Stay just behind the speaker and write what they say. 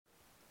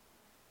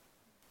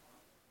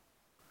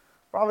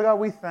Father God,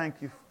 we thank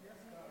you.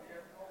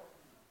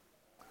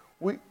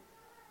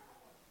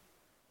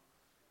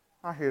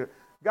 I hear it.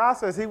 God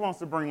says he wants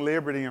to bring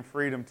liberty and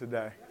freedom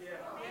today.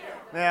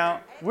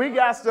 Now, we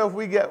got stuff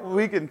we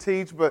can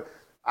teach, but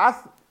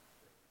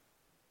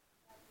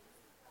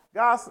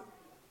God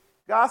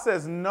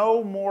says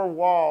no more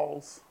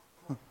walls.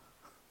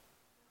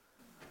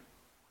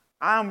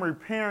 I'm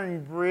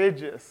repairing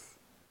bridges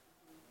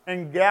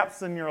and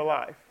gaps in your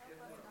life.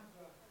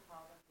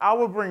 I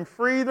will bring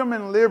freedom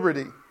and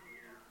liberty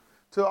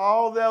to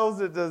all those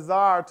that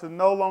desire to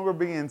no longer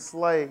be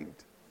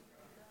enslaved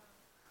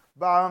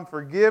by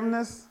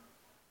unforgiveness,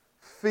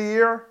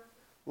 fear,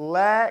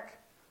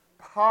 lack,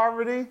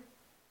 poverty.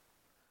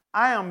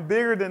 I am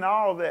bigger than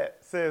all that,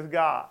 says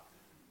God.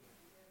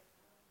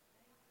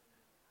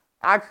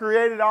 I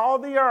created all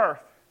the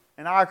earth,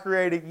 and I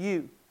created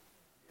you.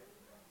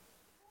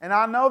 And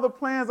I know the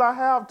plans I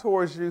have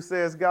towards you,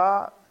 says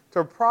God,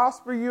 to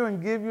prosper you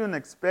and give you an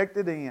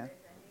expected end.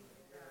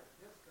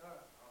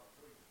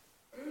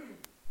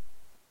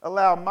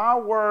 Allow my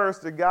words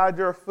to guide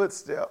your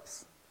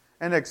footsteps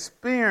and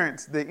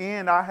experience the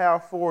end I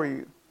have for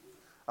you.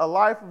 A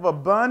life of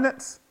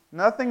abundance,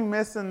 nothing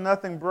missing,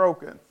 nothing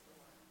broken.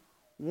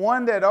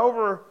 One that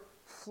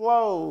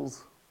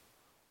overflows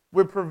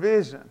with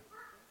provision.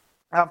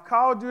 I've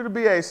called you to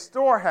be a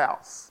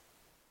storehouse.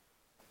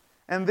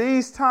 And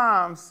these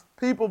times,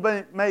 people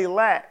may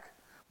lack,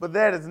 but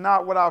that is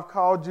not what I've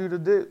called you to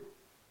do.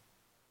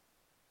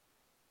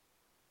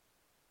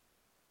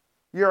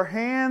 Your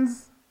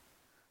hands,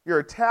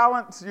 your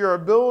talents, your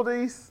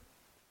abilities,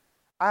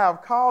 I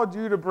have called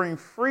you to bring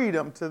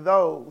freedom to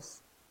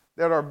those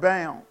that are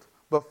bound.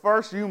 But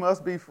first, you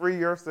must be free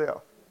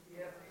yourself.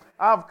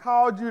 I've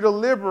called you to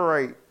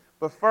liberate,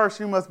 but first,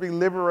 you must be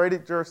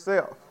liberated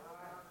yourself.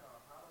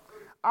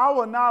 I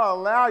will not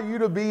allow you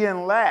to be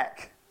in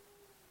lack.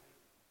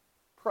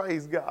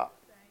 Praise God.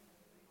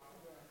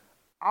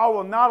 I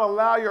will not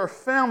allow your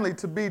family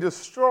to be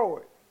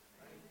destroyed.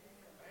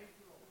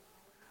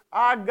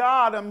 I,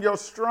 God, am your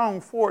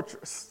strong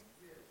fortress.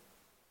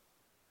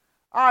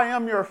 I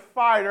am your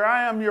fighter.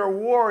 I am your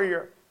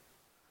warrior.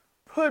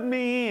 Put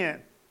me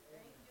in.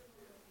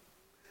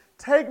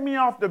 Take me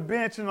off the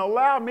bench and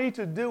allow me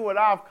to do what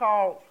I've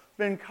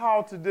been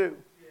called to do.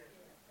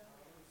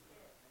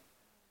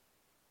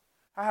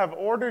 I have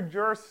ordered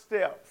your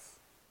steps.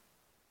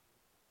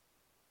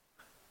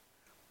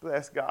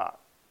 Bless God.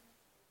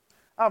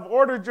 I've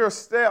ordered your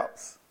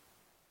steps.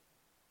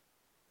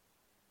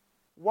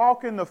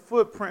 Walk in the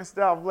footprints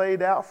that I've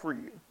laid out for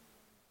you.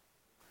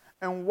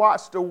 And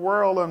watch the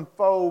world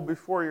unfold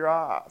before your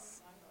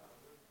eyes.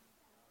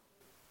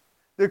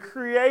 The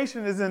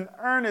creation is in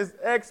earnest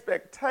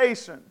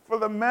expectation for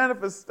the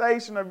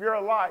manifestation of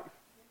your life.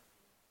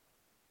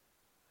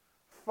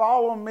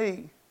 Follow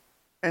me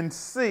and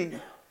see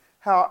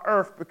how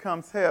earth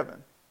becomes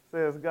heaven,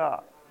 says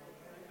God.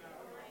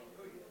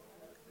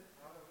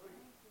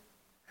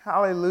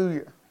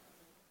 Hallelujah.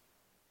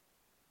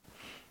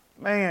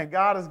 Man,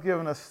 God has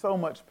given us so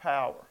much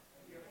power.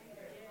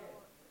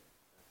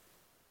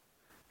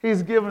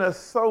 He's given us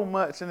so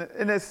much, and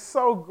it's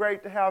so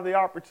great to have the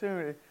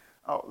opportunity.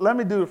 Oh, let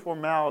me do the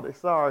formality.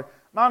 Sorry.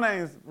 My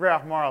name is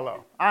Ralph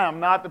Marlowe. I am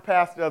not the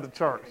pastor of the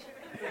church.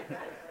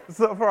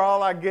 So for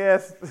all our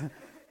guests,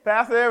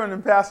 Pastor Evan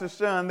and Pastor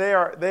Sean, they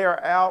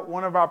are out.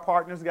 One of our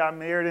partners got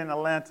married in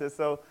Atlanta,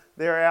 so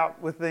they're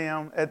out with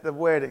them at the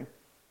wedding.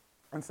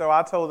 And so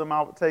I told them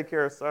I would take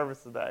care of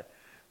service today.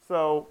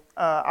 So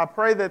I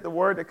pray that the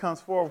word that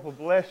comes forward will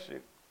bless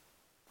you.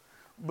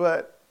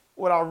 But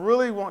what I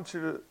really want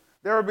you to,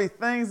 there will be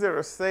things that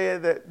are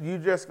said that you're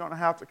just going to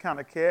have to kind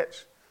of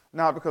catch.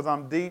 Not because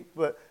I'm deep,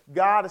 but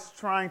God is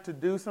trying to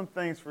do some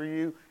things for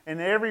you. And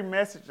every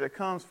message that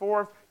comes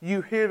forth,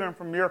 you hear them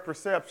from your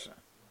perception.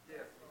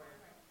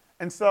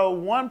 And so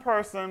one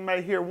person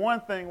may hear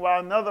one thing while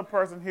another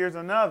person hears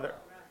another.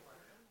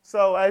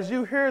 So as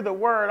you hear the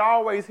word,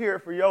 always hear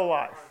it for your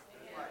life.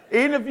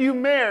 Even if you're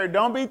married,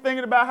 don't be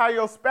thinking about how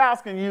your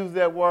spouse can use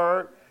that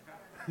word.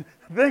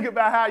 Think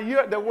about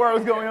how the word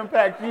is going to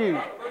impact you.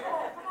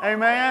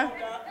 Amen?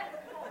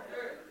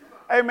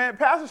 Amen.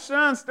 Pastor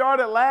Sean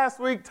started last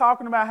week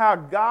talking about how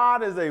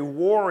God is a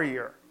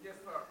warrior.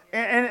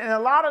 And a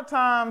lot of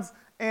times,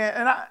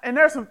 and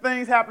there's some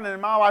things happening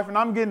in my life, and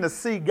I'm getting to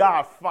see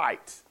God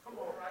fight.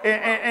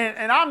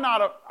 And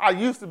I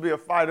used to be a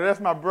fighter.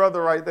 That's my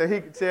brother right there. He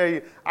can tell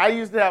you. I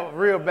used to have a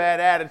real bad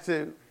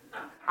attitude.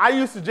 I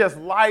used to just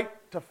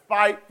like to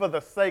fight for the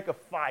sake of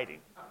fighting.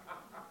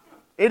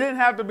 It didn't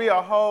have to be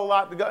a whole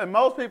lot to go. And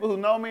most people who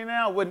know me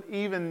now wouldn't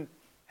even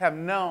have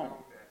known.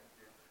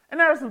 And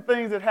there are some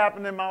things that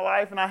happened in my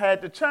life, and I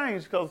had to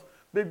change because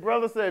Big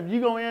Brother said, you're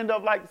going to end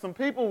up like some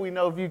people we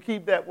know if you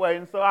keep that way.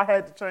 And so I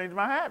had to change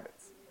my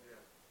habits.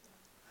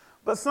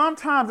 But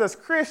sometimes as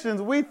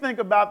Christians, we think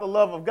about the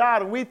love of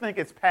God and we think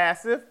it's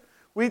passive.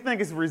 We think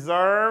it's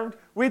reserved.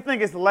 We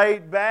think it's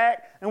laid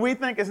back. And we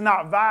think it's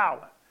not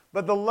violent.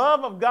 But the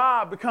love of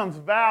God becomes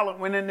violent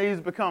when it needs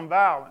to become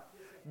violent.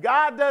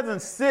 God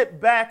doesn't sit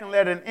back and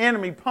let an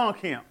enemy punk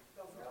him.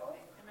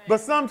 But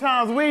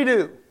sometimes we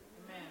do.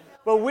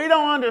 But we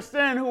don't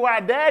understand who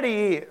our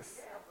daddy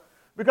is.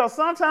 Because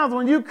sometimes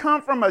when you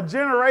come from a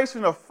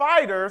generation of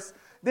fighters,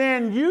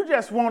 then you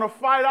just want to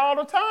fight all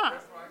the time.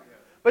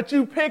 But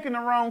you picking the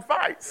wrong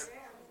fights.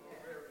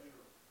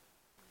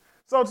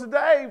 So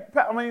today,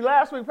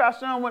 last week,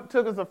 Pastor Sean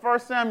took us to 1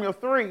 Samuel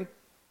 3.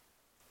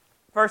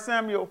 1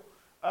 Samuel,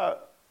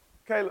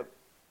 Caleb,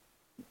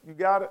 you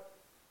got it?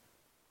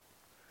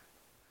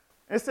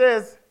 It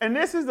says, and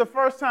this is the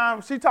first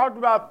time she talked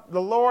about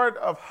the Lord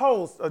of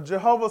hosts, of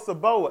Jehovah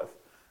Sabaoth,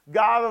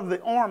 God of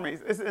the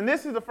armies. And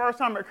this is the first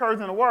time it occurs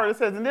in the Word. It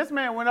says, and this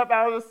man went up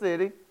out of the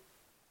city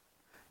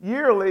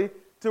yearly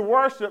to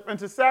worship and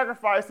to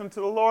sacrifice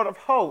unto the Lord of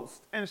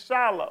hosts in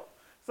Shiloh.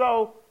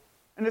 So,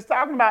 and it's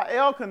talking about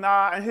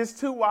Elkanah and his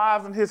 2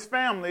 wives and his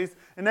families,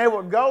 and they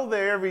would go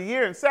there every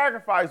year and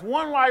sacrifice.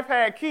 One wife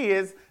had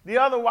kids, the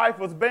other wife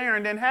was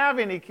barren, didn't have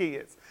any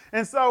kids.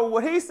 And so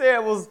what he said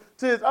was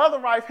to his other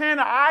wife,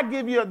 Hannah, I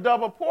give you a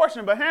double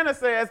portion. But Hannah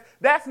says,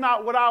 that's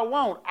not what I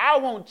want. I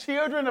want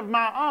children of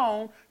my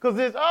own because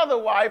this other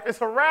wife is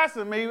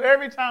harassing me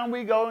every time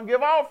we go and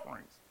give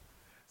offerings.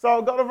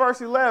 So go to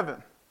verse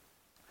 11.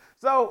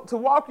 So to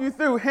walk you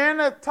through,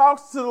 Hannah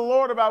talks to the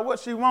Lord about what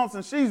she wants,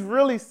 and she's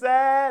really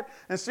sad,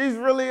 and she's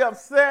really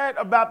upset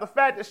about the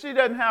fact that she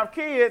doesn't have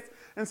kids.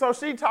 And so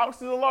she talks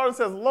to the Lord and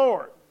says,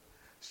 Lord,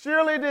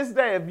 surely this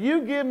day, if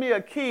you give me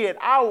a kid,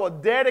 I will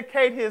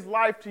dedicate his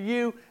life to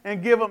you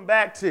and give him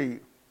back to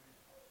you.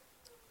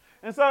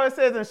 And so it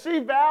says, and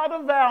she vowed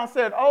a vow and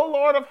said, O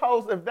Lord of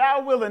hosts, if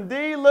thou wilt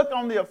indeed look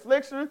on the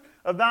affliction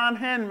of thine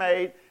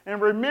handmaid, and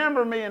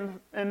remember me,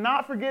 and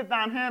not forget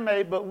thine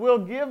handmaid, but will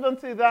give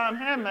unto thine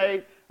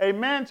handmaid a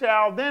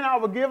man-child, then I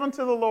will give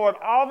unto the Lord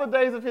all the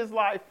days of his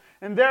life,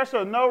 and there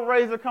shall no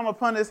razor come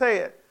upon his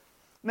head.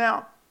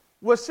 Now,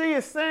 what she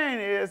is saying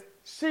is,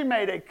 she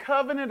made a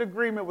covenant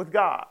agreement with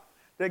God.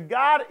 That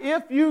God,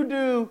 if you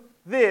do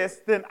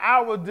this, then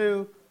I will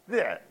do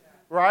that,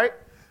 right?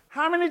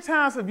 How many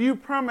times have you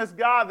promised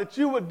God that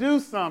you would do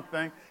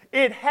something,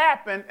 it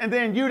happened, and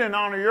then you didn't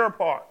honor your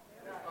part?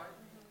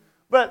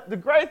 But the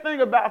great thing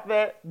about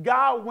that,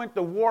 God went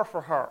to war for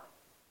her.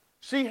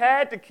 She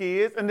had the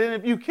kids, and then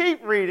if you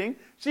keep reading,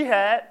 she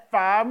had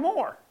 5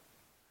 more.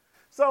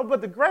 So,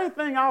 but the great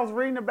thing I was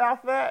reading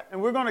about that, and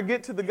we're going to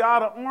get to the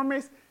God of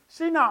armies,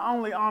 she not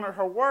only honored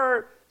her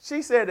word,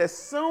 she said, as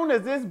soon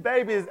as this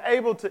baby is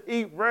able to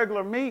eat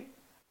regular meat,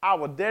 I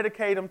will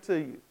dedicate him to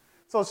you.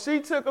 So she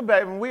took a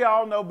baby, and we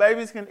all know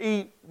babies can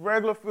eat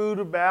regular food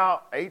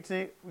about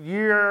 18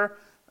 year.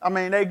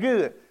 They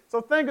good. So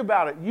think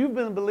about it. You've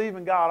been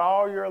believing God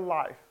all your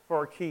life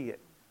for a kid.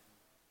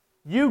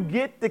 You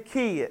get the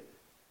kid,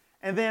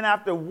 and then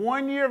after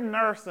 1 year of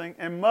nursing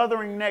and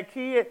mothering that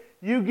kid,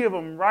 you give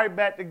them right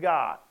back to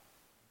God.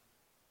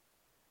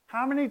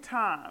 How many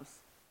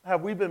times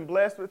have we been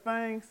blessed with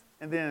things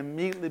and then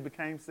immediately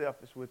became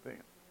selfish with them?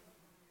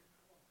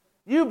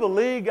 You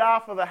believe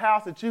God for the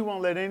house that you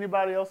won't let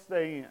anybody else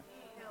stay in.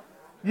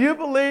 You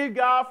believe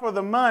God for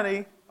the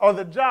money or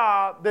the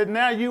job that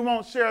now you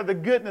won't share the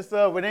goodness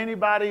of with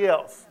anybody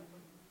else.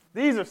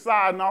 These are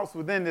side notes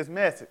within this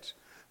message.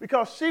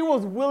 Because she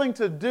was willing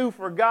to do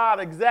for God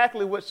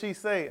exactly what she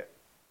said.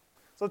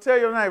 So tell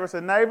your neighbor, say,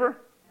 neighbor,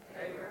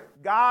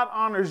 God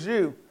honors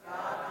you.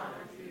 God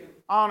honors you.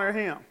 Honor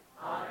him.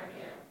 Honor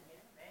him.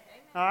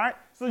 All right?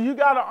 So you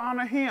got to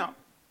honor him.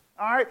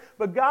 All right?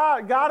 But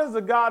God is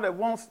a God that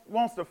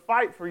wants to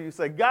fight for you.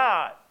 Say,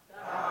 God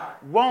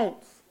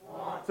wants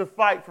to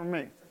fight for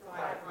me.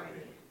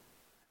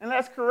 And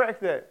let's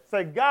correct that.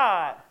 Say,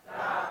 God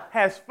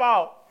has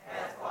fought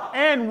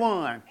and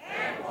won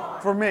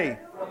for me.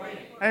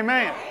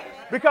 Amen.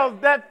 Because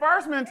that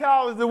first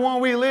mentality is the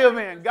one we live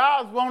in.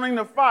 God's wanting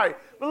to fight.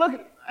 But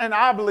look, and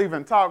I believe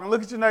in talking.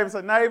 Look at your neighbor and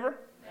say, neighbor,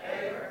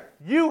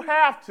 you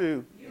have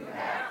to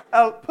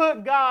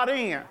put God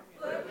in.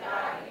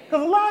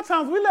 Because a lot of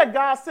times we let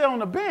God sit on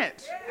the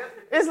bench.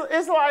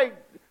 It's like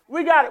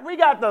we got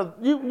the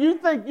you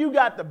think you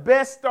got the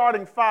best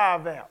starting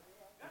 5 out.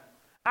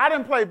 I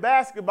didn't play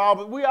basketball,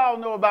 but we all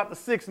know about the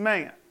 6th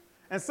man.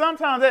 And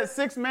sometimes that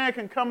 6th man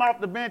can come off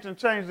the bench and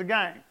change the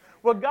game.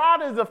 Well,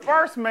 God is the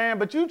 1st man,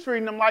 but you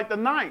treating him like the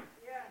 9th.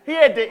 He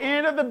at the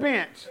end of the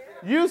bench.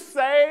 You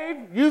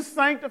saved, you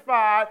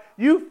sanctified,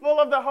 you full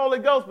of the Holy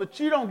Ghost, but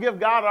you don't give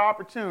God an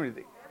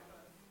opportunity.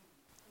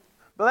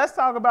 But let's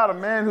talk about a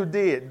man who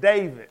did,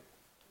 David.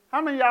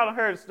 How many of y'all have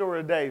heard the story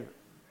of David?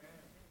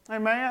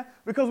 Amen?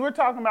 Because we're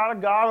talking about a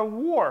God of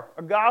war,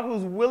 a God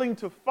who's willing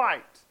to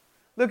fight.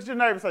 Look at your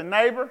neighbor and say,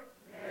 neighbor,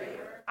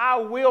 I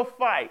will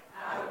fight,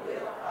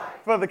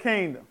 for the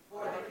kingdom.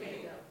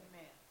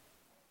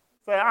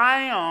 Say,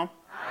 I am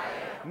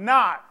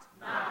not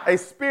a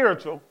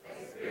spiritual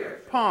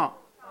punk.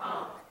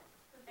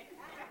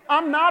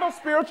 I'm not a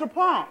spiritual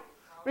punk.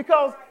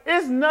 Because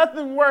it's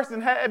nothing worse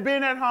than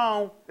being at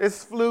home.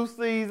 It's flu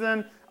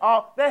season.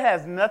 That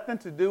has nothing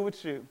to do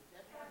with you.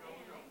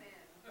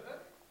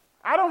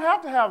 I don't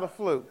have to have the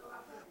flu.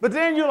 But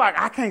then you're like,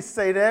 I can't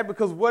say that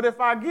because what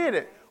if I get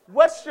it?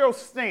 What's your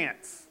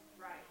stance?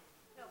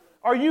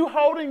 Are you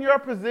holding your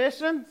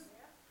positions?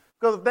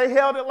 Because if they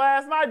held it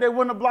last night, they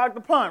wouldn't have blocked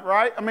the punt,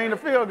 right? I mean, the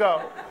field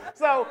goal.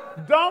 So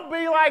don't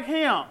be like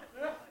him.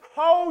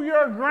 Hold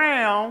your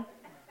ground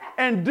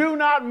and do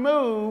not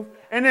move,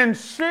 and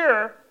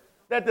ensure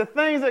that the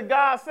things that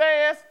God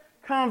says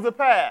comes to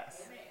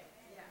pass.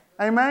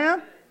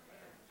 Amen?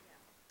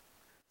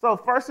 So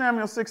 1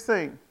 Samuel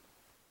 16.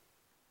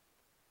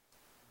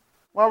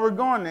 While we're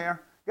going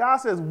there, God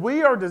says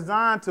we are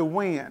designed to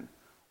win.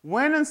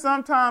 Winning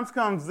sometimes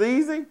comes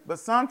easy, but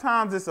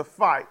sometimes it's a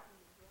fight.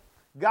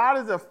 God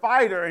is a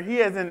fighter, and he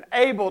has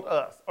enabled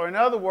us, or in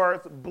other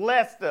words,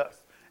 blessed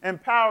us,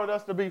 empowered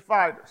us to be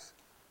fighters.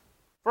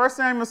 1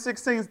 Samuel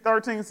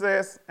 16:13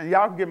 says, and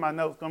y'all can get my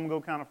notes, I'm going to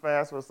go kind of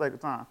fast for the sake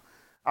of time.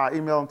 I'll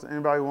email them to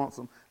anybody who wants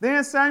them.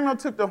 Then Samuel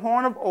took the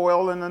horn of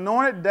oil and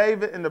anointed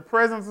David in the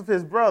presence of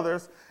his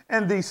brothers,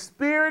 and the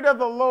Spirit of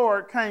the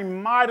Lord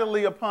came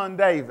mightily upon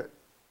David.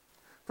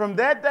 From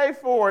that day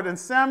forward, and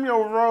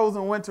Samuel arose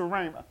and went to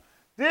Ramah.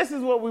 This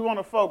is what we want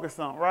to focus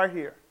on right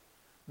here.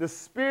 The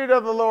Spirit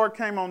of the Lord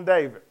came on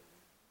David.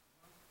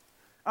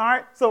 All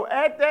right, so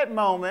at that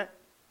moment,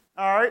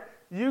 all right,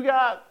 you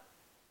got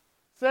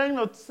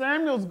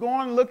Samuel's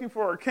going looking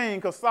for a king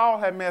because Saul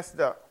had messed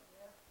up.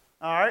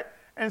 All right,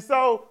 and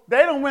so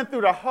they done went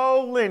through the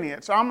whole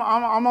lineage. I'm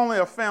only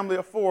a family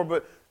of 4,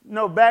 but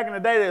back in the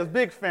day there was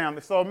big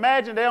families. So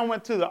imagine they done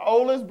went to the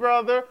oldest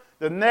brother,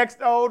 the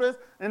next oldest,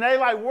 and they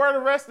like, where the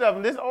rest of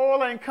them? This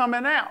oil ain't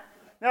coming out.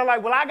 They're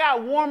like, well, I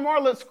got one more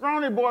little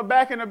scrawny boy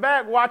back in the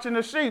back watching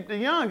the sheep, the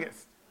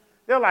youngest.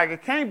 They're like,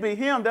 it can't be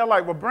him. They're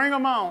like, well, bring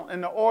him on.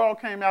 And the oil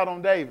came out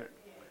on David.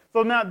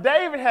 So now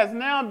David has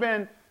now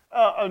been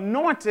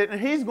anointed,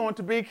 and he's going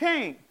to be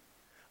king.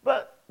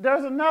 But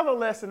there's another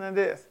lesson in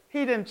this.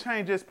 He didn't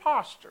change his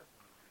posture.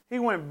 He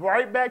went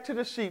right back to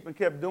the sheep and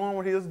kept doing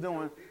what he was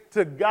doing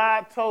till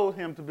God told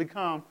him to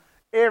become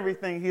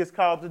everything he is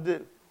called to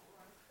do.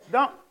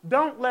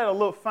 Don't let a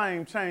little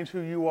fame change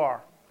who you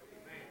are.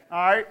 All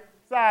right?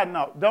 Side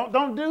note,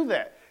 don't do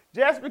that.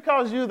 Just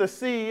because you're the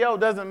CEO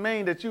doesn't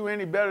mean that you're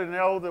any better than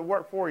those that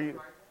work for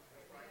you.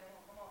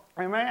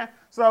 Amen?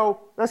 So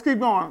let's keep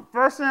going.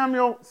 1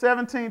 Samuel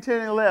 17, 10,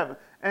 and 11.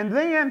 And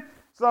then,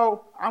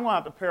 so I'm going to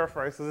have to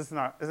paraphrase because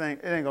it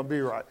ain't going to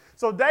be right.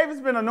 So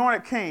David's been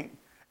anointed king.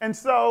 And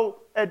so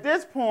at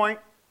this point,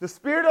 the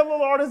Spirit of the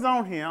Lord is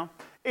on him.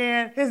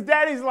 And his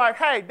daddy's like,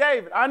 hey,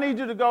 David, I need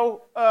you to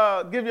go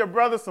give your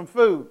brother some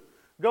food.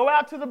 Go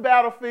out to the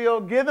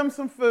battlefield, give them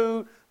some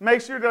food,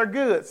 make sure they're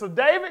good. So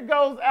David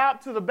goes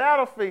out to the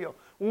battlefield.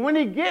 When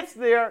he gets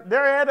there,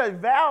 they're at a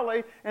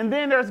valley, and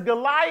then there's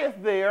Goliath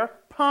there,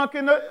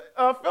 punking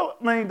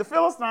the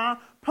Philistine,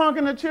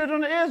 punking the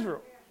children of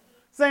Israel,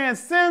 saying,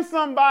 send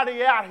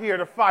somebody out here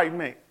to fight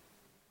me.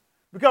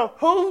 Because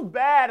who's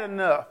bad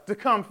enough to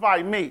come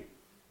fight me?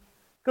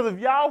 Because if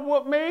y'all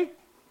whoop me,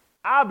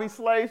 I'll be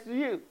slaves to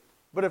you.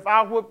 But if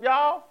I whoop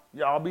y'all,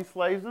 y'all be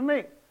slaves to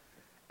me.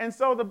 And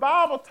so the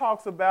Bible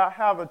talks about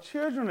how the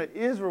children of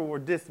Israel were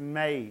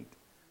dismayed.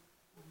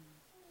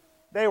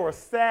 They were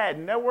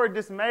saddened. That word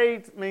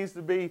dismayed means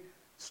to be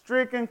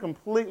stricken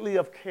completely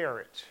of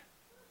courage.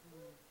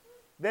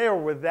 They were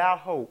without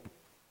hope.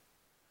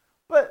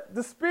 But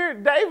the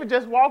Spirit, David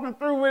just walking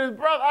through with his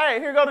brother, hey,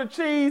 here go the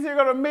cheese, here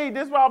go the meat,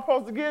 this is what I'm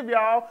supposed to give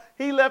y'all.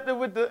 He left it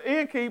with the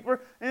innkeeper,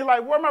 and he's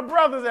like, where my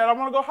brothers at? I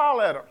want to go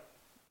holler at them.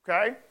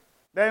 Okay?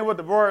 That ain't what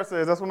the word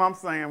says. That's what I'm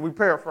saying. We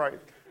paraphrase.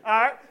 All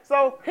right?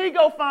 So he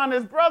go find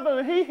his brother,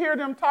 and he hear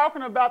them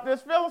talking about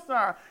this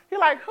Philistine. He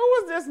like, who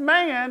is this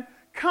man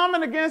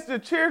coming against the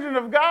children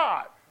of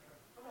God?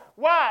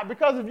 Why?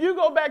 Because if you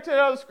go back to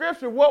the other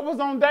scripture, what was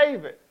on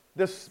David?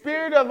 The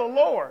Spirit of the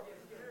Lord.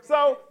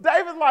 So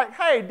David's like,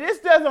 hey, this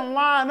doesn't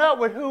line up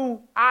with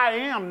who I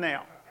am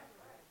now.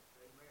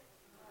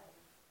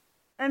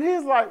 And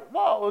he's like,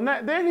 whoa.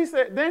 And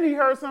then he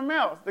heard something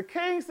else. The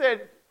king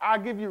said, I'll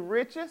give you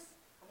riches.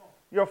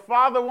 Your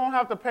father won't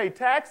have to pay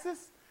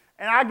taxes.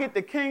 And I get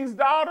the king's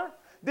daughter.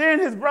 Then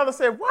his brother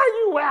said, why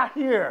are you out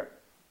here?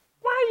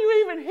 Why are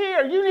you even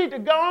here? You need to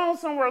go on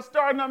somewhere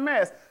starting a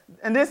mess.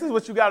 And this is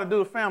what you got to do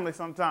with family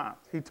sometimes.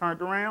 He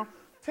turned around.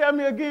 Tell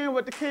me again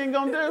what the king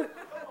going to do.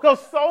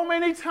 Because so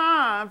many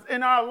times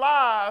in our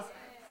lives,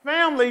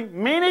 family,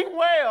 meaning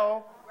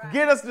well,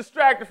 get us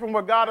distracted from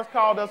what God has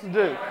called us to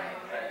do.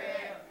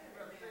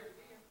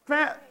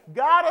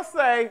 God will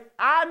say,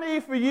 I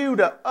need for you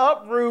to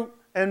uproot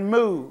and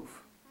move.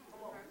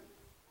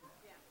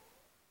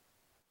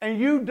 And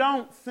you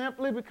don't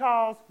simply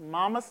because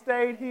mama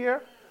stayed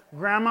here,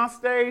 grandma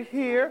stayed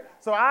here,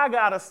 so I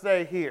got to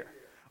stay here.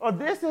 Or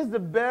this is the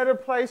better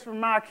place for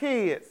my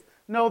kids.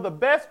 No, the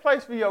best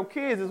place for your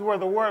kids is where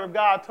the Word of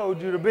God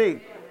told you to be.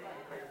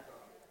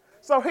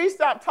 So he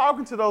stopped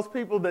talking to those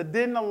people that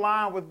didn't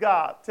align with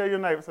God. Tell your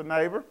neighbor, say,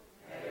 neighbor,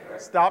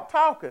 stop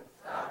talking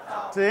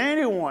to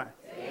anyone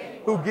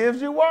who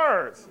gives you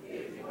words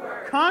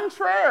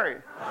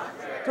contrary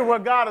to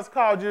what God has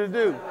called you to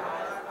do.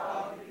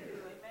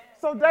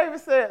 So David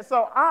said,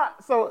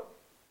 so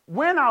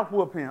when I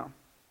whoop him,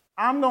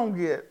 I'm going to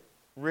get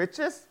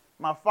riches.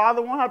 My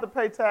father won't have to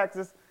pay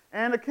taxes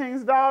and the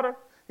king's daughter.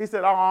 He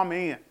said, oh, I'm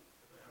in.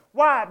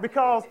 Why?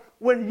 Because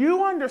when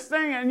you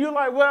understand, you're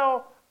like,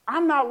 well,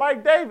 I'm not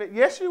like David.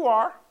 Yes, you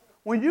are.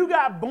 When you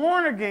got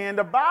born again,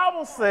 the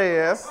Bible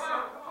says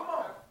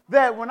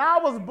that when I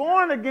was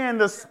born again,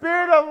 the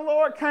Spirit of the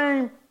Lord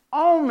came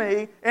on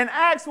me. In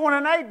Acts 1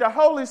 and 8, the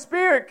Holy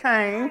Spirit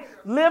came,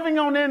 living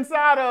on the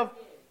inside of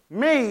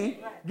me,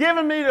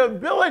 giving me the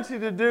ability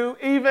to do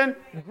even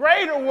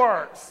greater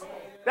works.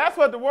 That's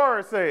what the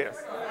word says.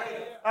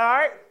 All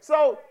right?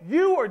 So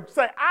you would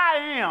say, I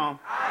am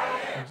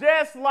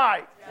just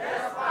like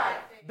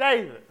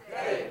David.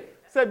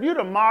 Except you're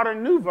the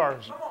modern new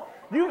version.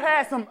 You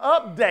had some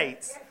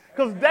updates.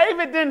 Because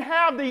David didn't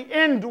have the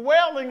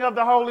indwelling of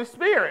the Holy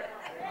Spirit.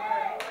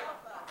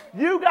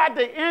 You got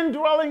the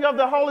indwelling of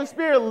the Holy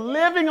Spirit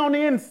living on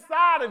the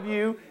inside of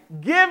you,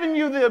 giving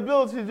you the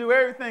ability to do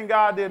everything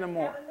God did and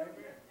more.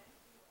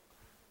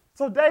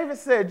 So David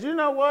said, you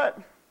know what?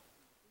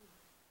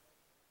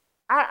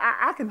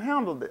 I can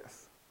handle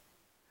this.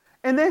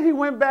 And then he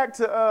went back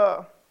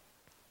to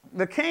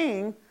the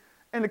king,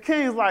 and the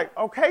king's like,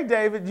 okay,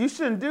 David, you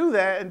shouldn't do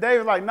that. And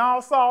David's like, no,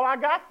 Saul, I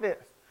got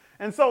this.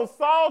 And so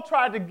Saul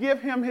tried to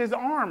give him his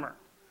armor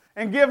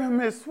and give him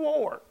his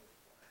sword.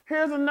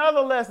 Here's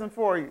another lesson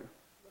for you.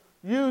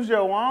 Use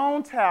your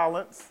own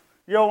talents,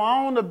 your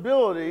own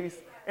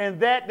abilities, and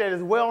that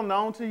is well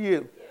known to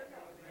you.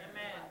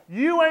 Amen.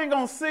 You ain't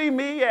going to see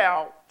me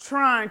out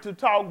trying to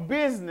talk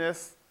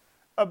business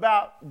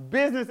about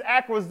business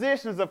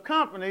acquisitions of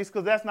companies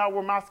because that's not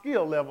where my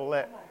skill level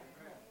at.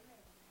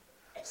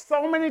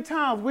 So many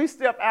times we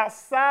step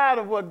outside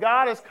of what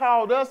God has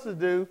called us to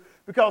do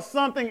because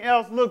something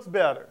else looks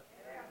better.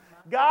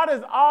 God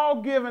has all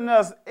given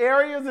us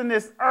areas in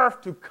this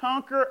earth to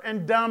conquer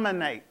and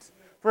dominate.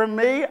 For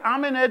me,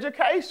 I'm in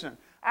education.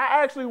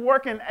 I actually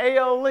work in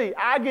ALE.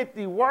 I get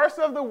the worst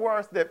of the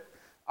worst that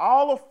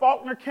all of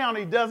Faulkner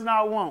County does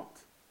not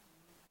want.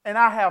 And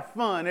I have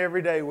fun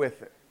every day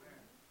with it.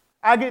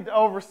 I get to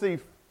oversee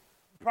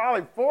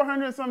probably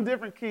 400 and some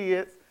different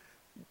kids,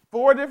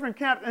 4 different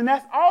camps, and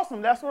that's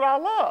awesome. That's what I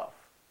love.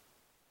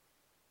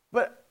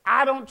 But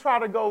I don't try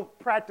to go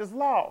practice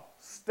law.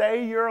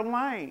 Stay your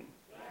lane.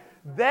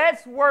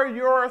 That's where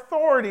your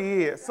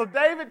authority is. So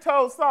David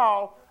told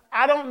Saul,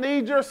 I don't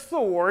need your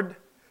sword.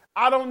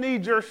 I don't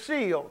need your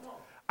shield.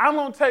 I'm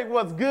going to take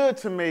what's good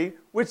to me,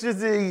 which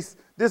is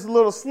this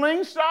little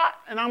slingshot,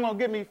 and I'm going to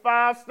get me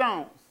 5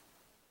 stones.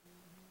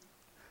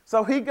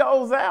 So he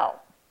goes out.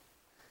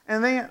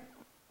 And then,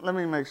 let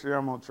me make sure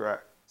I'm on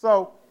track.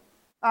 So,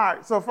 all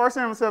right, so 1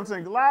 Samuel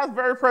 17. Goliath's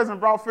very presence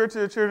brought fear to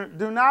your children.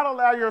 Do not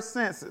allow your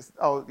senses.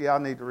 Oh, yeah, I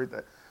need to read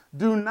that.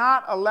 Do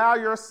not allow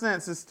your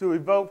senses to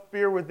evoke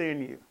fear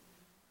within you.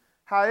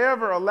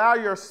 However, allow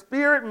your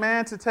spirit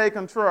man to take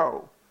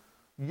control.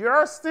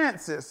 Your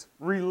senses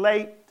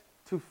relate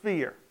to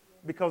fear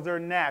because they're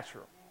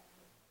natural.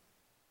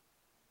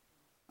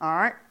 All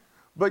right?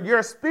 But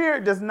your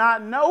spirit does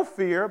not know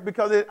fear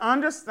because it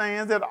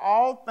understands that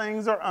all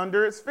things are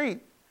under its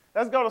feet.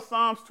 Let's go to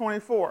Psalms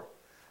 24.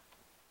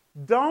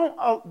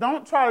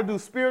 Don't try to do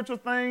spiritual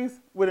things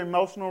with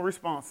emotional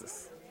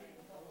responses.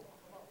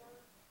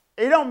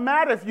 It don't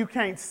matter if you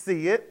can't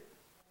see it.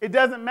 It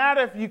doesn't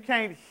matter if you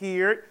can't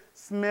hear it,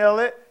 smell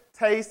it,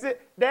 taste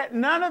it.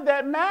 None of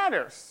that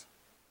matters.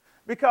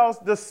 Because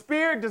the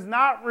spirit does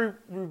not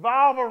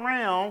revolve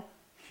around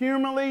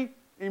humanly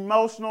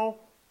emotional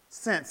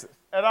senses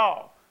at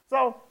all.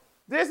 So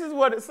this is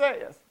what it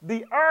says.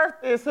 The earth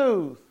is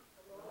whose?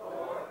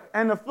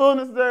 And the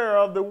fullness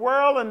thereof, the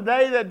world and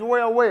they that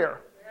dwell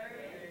where?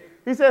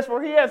 He says,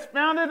 for he has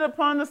founded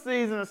upon the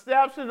seas and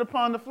established it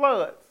upon the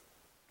floods.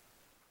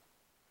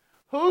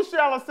 Who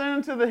shall ascend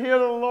into the hill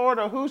of the Lord,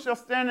 or who shall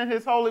stand in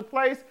his holy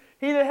place?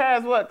 He that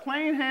has what?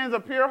 Clean hands, a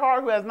pure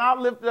heart, who has not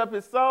lifted up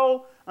his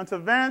soul unto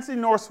vanity,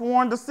 nor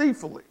sworn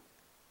deceitfully.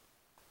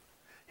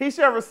 He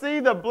shall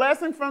receive the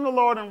blessing from the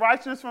Lord and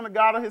righteousness from the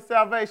God of his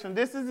salvation.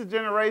 This is the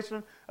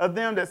generation of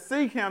them that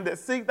seek him, that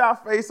seek thy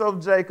face, O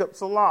Jacob.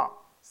 Selah.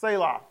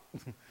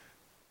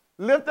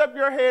 Lift up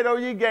your head, O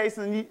ye gates,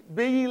 and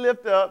be ye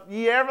lifted up,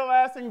 ye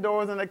everlasting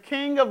doors, and the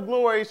King of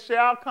glory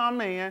shall come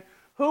in.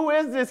 Who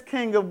is this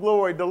King of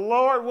glory? The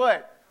Lord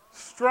what?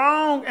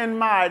 Strong and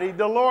mighty.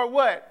 The Lord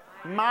what?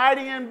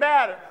 Mighty in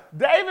battle.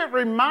 David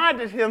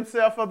reminded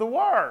himself of the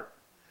word.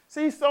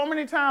 See, so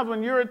many times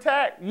when you're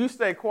attacked, you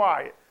stay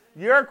quiet.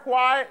 Your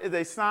quiet is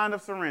a sign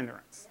of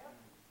surrenderance.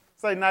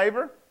 Say,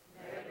 neighbor,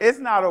 it's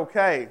not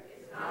okay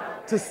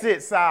to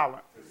sit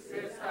silent.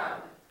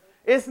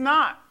 It's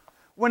not.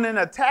 When an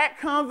attack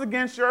comes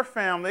against your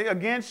family,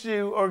 against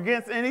you, or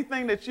against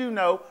anything that you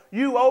know,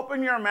 you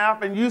open your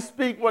mouth and you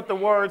speak what the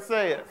word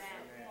says.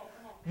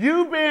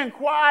 You being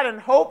quiet and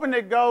hoping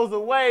it goes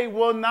away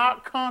will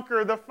not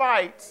conquer the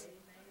fight.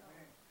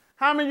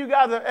 How many of you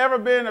guys have ever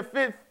been in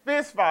a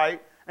fist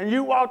fight and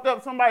you walked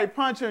up, somebody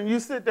punched you, and you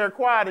sit there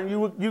quiet and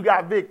you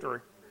got victory?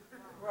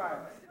 Right.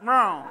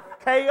 Wrong.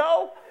 KO?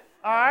 All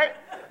right?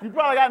 You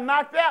probably got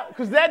knocked out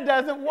because that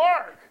doesn't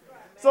work.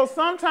 So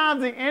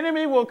sometimes the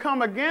enemy will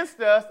come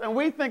against us and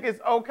we think it's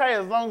okay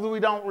as long as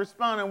we don't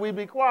respond and we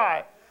be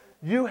quiet.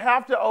 You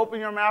have to open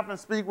your mouth and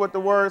speak what the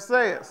word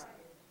says.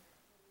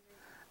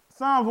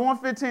 Psalms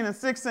 115 and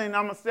 16,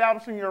 I'm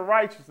establishing your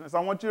righteousness. I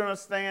want you to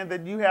understand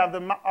that you have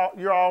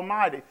you're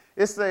almighty.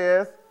 It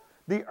says,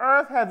 the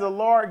earth has the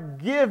Lord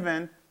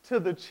given to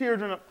the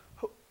children of...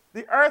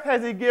 The earth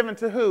has he given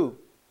to who?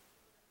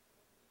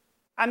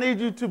 I need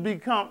you to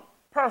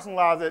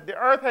personalize it. The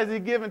earth has he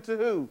given to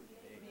who?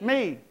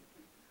 Me.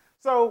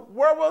 So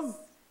where was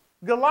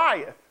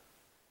Goliath?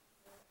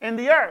 In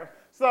the earth.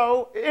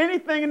 So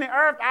anything in the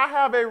earth, I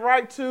have a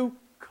right to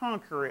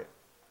conquer it.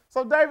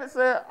 So David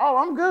said, oh,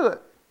 I'm good.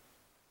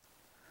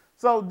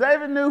 So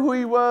David knew who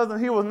he was,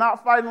 and he was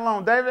not fighting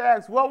alone. David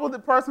asked, what will the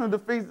person who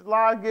defeats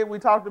Goliath get? We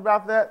talked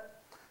about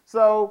that.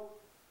 So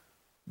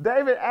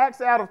David acts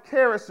out of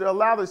courage to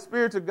allow the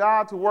Spirit of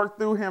God to work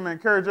through him and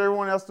encourage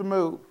everyone else to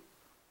move.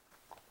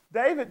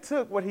 David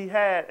took what he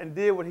had and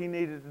did what he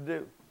needed to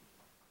do.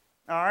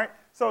 All right?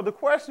 So the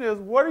question is,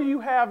 what do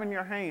you have in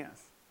your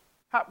hands?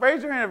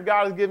 Raise your hand if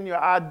God has given you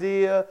an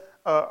idea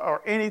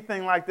or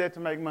anything like that to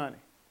make money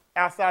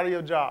outside of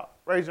your job.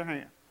 Raise your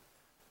hand.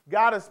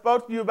 God has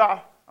spoken to you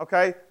about,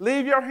 okay,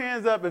 leave your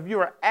hands up if you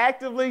are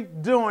actively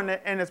doing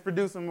it and it's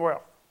producing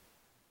wealth.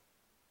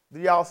 Do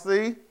y'all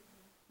see?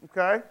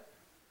 Okay.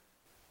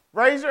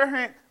 Raise your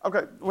hand.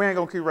 Okay, we ain't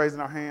going to keep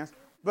raising our hands.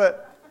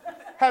 But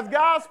has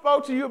God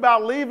spoke to you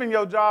about leaving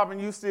your job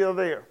and you still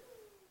there?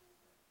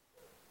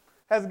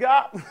 Has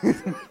God... All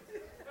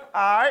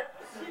right.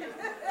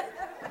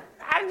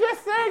 I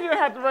just said you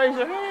have to raise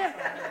your hand.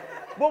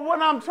 But what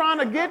I'm trying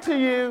to get to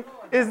you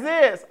is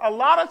this. A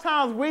lot of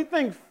times we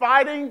think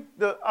fighting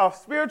a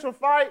spiritual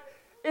fight,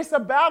 it's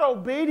about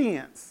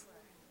obedience.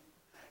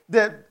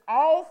 That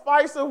all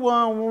fights are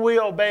won when we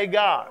obey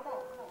God.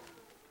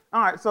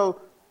 All right,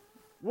 so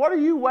what are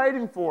you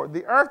waiting for?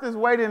 The earth is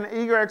waiting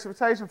in eager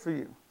expectation for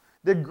you.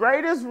 The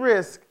greatest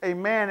risk a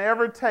man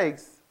ever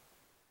takes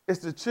is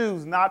to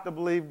choose not to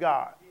believe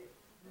God.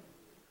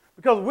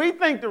 Because we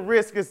think the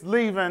risk is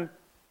leaving,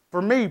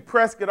 for me,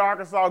 Prescott,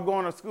 Arkansas,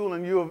 going to school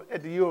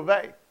at the U of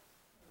A.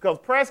 Because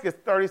Prescott's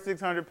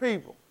 3,600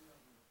 people.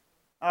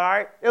 All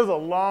right? It was a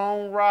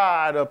long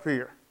ride up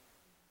here.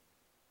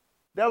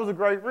 That was a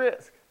great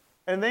risk.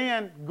 And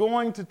then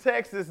going to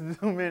Texas to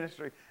do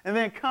ministry. And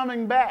then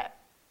coming back.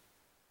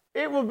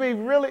 It would be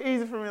really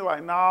easy for me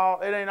like, no,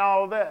 it ain't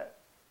all that.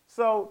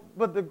 So,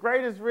 but the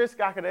greatest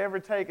risk I could ever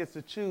take is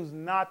to choose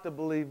not to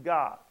believe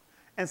God.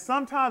 And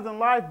sometimes in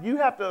life, you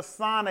have to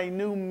assign a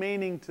new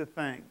meaning to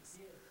things.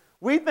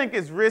 We think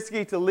it's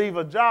risky to leave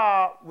a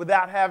job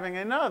without having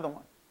another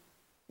one.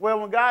 Well,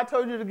 when God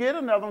told you to get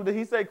another one, did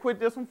he say quit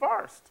this one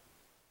first?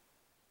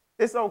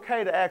 It's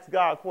okay to ask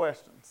God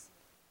questions.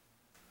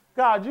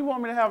 God, you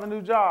want me to have a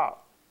new job?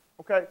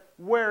 Okay,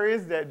 where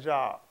is that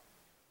job?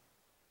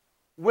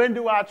 When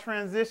do I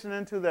transition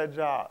into that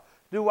job?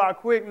 Do I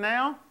quit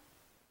now?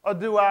 Or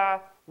do I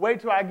wait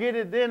till I get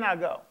it, then I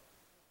go?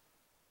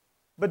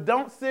 But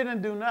don't sit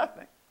and do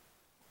nothing.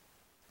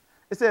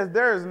 It says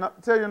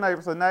tell your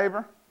neighbor, say,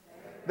 neighbor,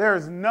 there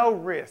is no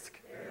risk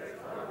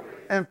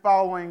in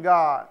following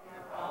God.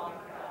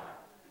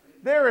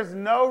 There is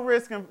no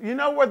risk. You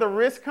know where the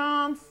risk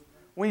comes?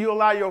 When you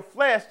allow your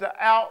flesh to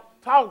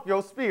out-talk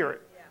your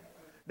spirit.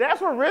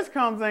 That's where risk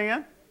comes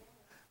in.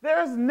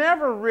 There's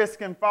never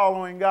risk in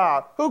following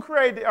God. Who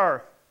created the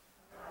earth?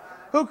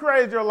 Who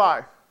created your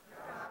life?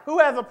 Who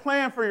has a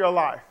plan for your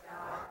life?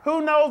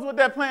 Who knows what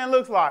that plan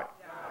looks like?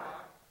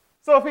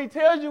 So if he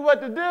tells you what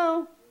to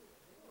do,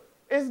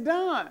 it's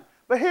done.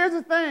 But here's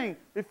the thing.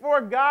 Before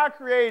God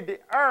created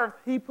the earth,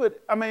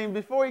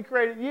 before he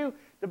created you,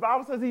 the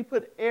Bible says he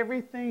put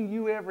everything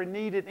you ever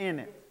needed in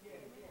it.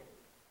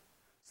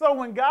 So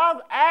when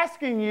God's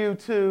asking you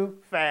to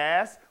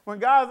fast, when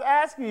God's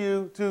asking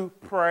you to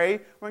pray,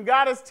 when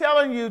God is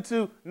telling you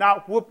to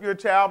not whoop your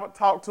child but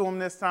talk to him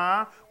this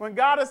time, when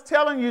God is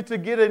telling you to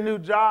get a new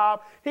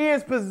job, he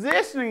is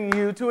positioning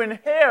you to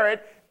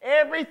inherit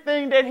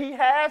everything that he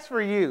has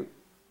for you.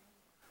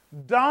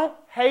 Don't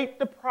hate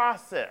the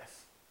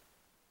process.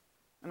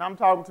 And I'm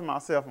talking to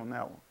myself on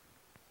that one.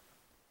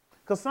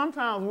 Because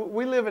sometimes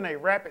we live in a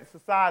rapid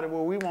society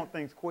where we want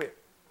things quick.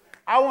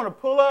 I want to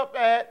pull up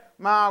at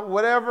my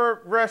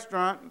whatever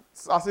restaurant.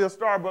 I see a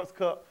Starbucks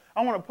cup.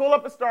 I want to pull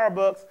up at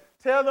Starbucks,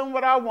 tell them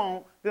what I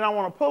want, then I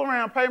want to pull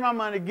around, pay my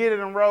money, get it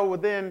and roll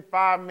within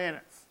 5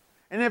 minutes.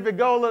 And if it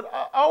goes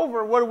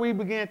over, what do we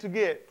begin to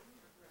get?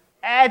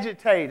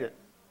 Agitated.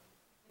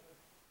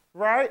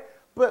 Right?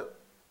 But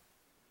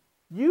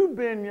you've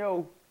been,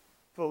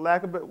 for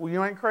lack of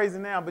you ain't crazy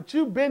now, but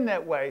you've been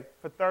that way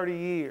for 30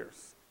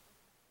 years.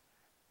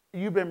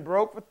 You've been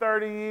broke for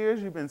 30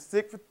 years. You've been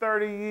sick for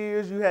 30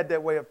 years. You had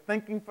that way of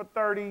thinking for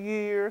 30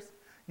 years.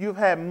 You've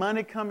had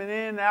money coming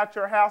in and out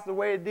your house the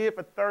way it did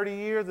for 30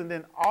 years. And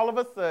then all of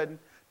a sudden,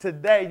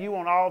 today, you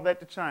want all that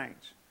to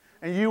change.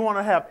 And you want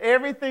to have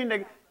everything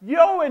that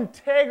your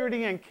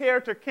integrity and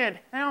character can't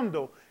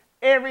handle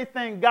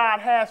everything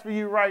God has for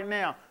you right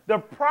now. The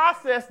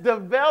process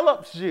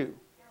develops you.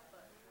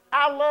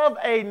 I love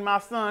Aiden, my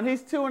son.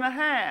 He's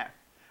 2.5.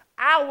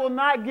 I will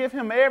not give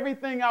him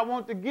everything I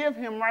want to give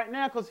him right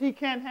now because he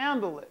can't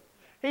handle it.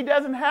 He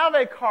doesn't have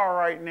a car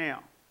right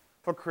now.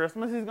 For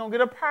Christmas, he's going to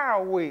get a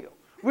Power Wheel.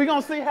 We're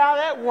going to see how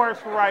that works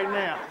for right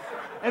now.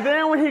 And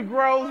then when he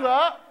grows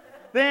up,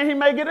 then he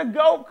may get a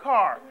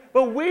go-kart.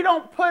 But we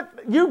don't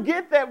you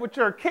get that with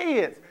your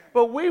kids.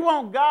 But we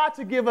want God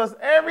to give us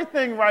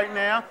everything right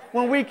now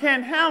when we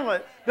can't handle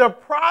it. The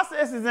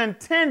process is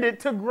intended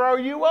to grow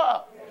you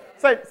up.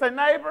 Say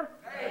neighbor,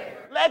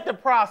 let the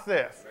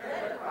process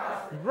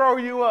grow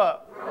you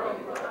up.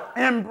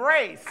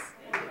 Embrace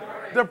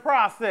the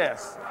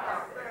process.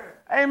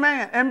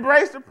 Amen.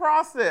 Embrace the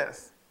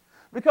process.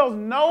 Because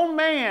no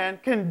man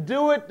can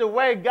do it the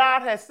way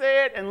God has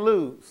said and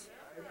lose.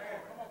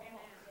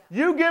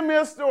 You give me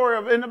a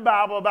story in the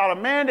Bible about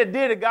a man that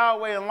did it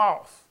God's way and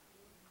lost.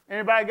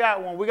 Anybody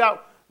got one? We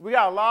got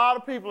a lot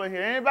of people in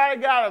here.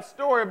 Anybody got a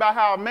story about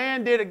how a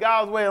man did it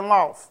God's way and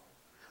lost?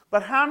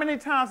 But how many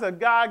times has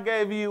God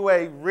gave you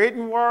a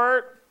written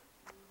word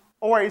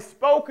or a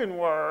spoken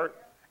word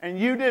and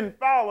you didn't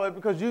follow it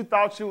because you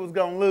thought you was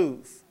going to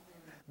lose?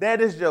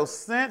 That is your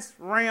sense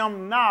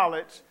realm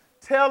knowledge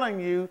telling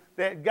you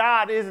that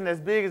God isn't as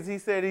big as he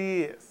said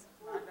he is.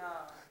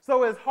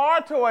 So it's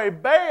hard to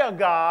obey a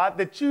God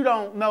that you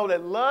don't know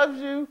that loves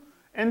you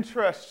and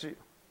trusts you.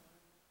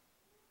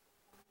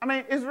 I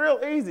mean, it's real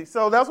easy.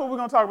 So that's what we're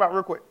going to talk about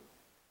real quick.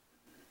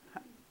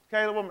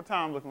 Caleb, what my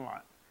time looking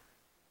like?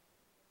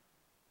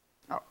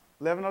 Oh,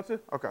 11:02?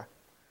 Okay.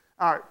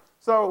 All right.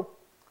 So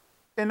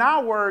in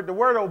our word, the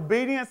word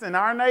obedience in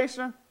our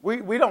nation,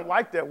 we don't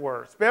like that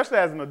word, especially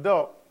as an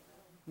adult.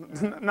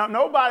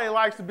 Nobody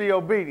likes to be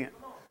obedient.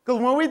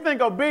 Because when we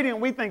think obedient,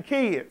 we think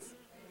kids.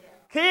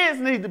 Kids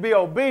need to be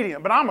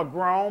obedient, but I'm a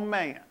grown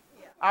man.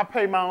 I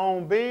pay my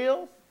own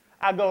bills.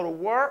 I go to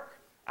work.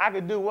 I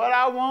can do what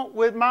I want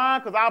with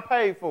mine because I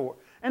paid for it.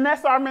 And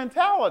that's our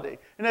mentality.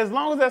 And as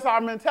long as that's our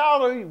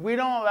mentality, we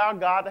don't allow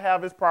God to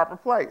have his proper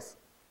place.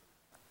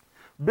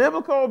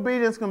 Biblical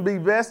obedience can be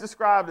best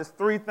described as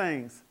three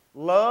things: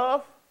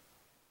 love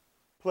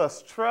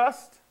plus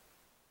trust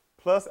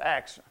plus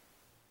action.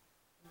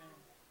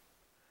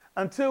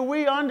 Until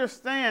we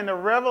understand the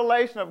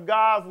revelation of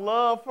God's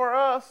love for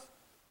us,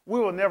 we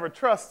will never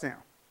trust him.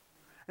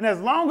 And as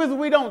long as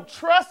we don't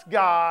trust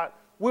God,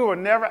 we will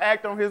never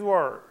act on his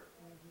word.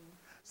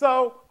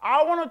 So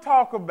I want to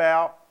talk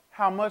about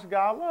how much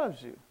God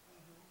loves you.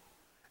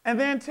 And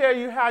then tell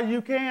you how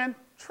you can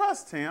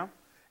trust him.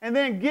 And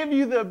then give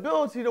you the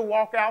ability to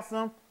walk out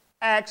some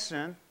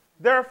action,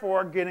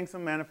 therefore getting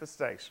some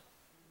manifestation.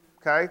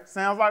 Okay?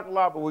 Sounds like a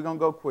lot, but we're going to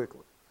go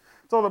quickly.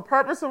 So the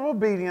purpose of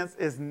obedience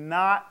is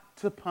not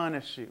to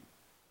punish you.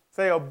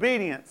 Say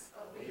obedience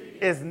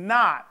is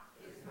not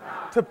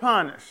to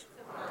punish,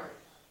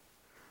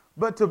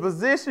 but to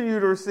position you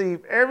to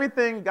receive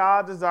everything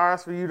God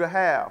desires for you to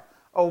have.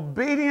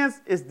 Obedience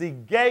is the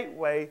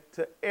gateway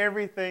to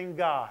everything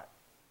God.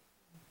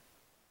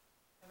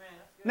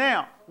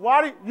 Now,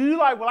 why do you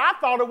like, well, I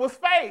thought it was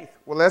faith.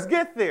 Well, let's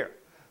get there.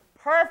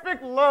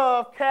 Perfect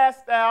love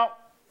casts out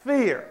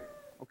fear.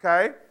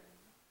 Okay?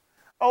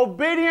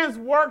 Obedience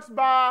works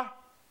by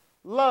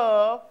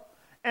love,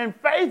 and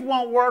faith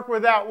won't work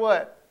without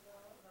what?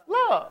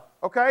 Love.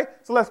 Okay?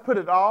 So let's put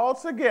it all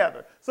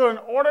together. So in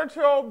order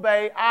to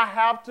obey, I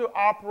have to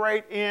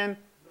operate in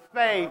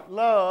faith,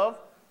 love,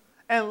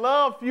 and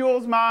love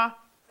fuels my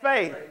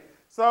faith.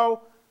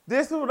 So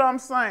this is what I'm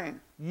saying.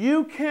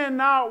 You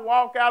cannot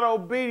walk out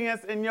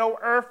obedience in your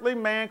earthly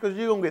man because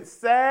you're going to get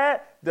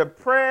sad,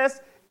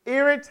 depressed,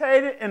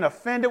 irritated, and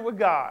offended with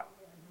God.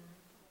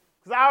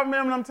 Because I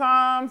remember them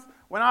times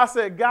when I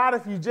said, God,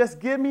 if you just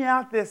get me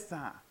out this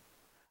time,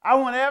 I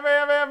won't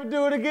ever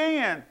do it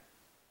again.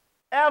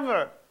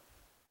 Ever.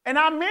 And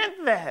I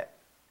meant that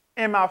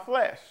in my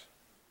flesh.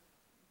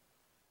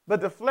 But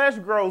the flesh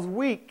grows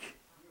weak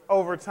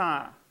over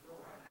time.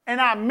 And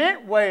I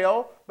meant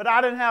well, but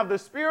I didn't have the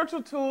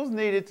spiritual tools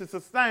needed to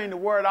sustain the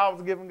word I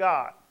was giving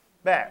God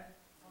back.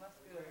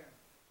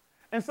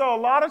 And so a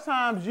lot of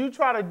times you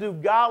try to do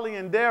godly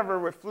endeavor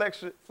with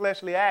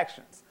fleshly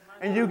actions.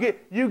 And you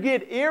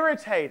get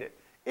irritated.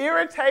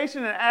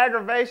 Irritation and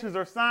aggravations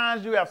are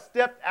signs you have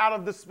stepped out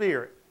of the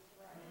spirit.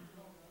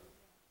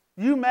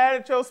 You mad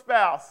at your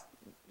spouse.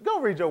 Go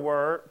read your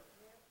word.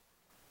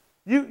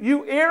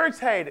 You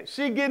irritated.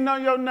 She getting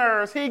on your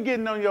nerves. He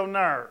getting on your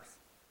nerves.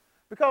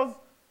 Because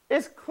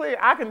it's clear.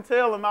 I can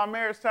tell in my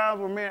marriage times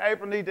when me and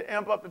April need to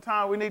amp up the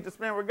time we need to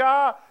spend with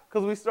God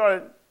because we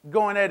started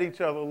going at each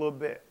other a little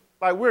bit.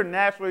 Like we're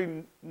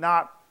naturally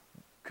not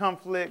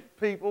conflict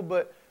people,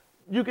 but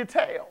you could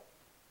tell.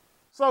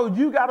 So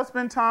you got to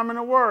spend time in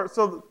the Word.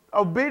 So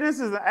obedience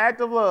is an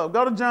act of love.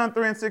 Go to John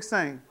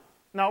 3:16.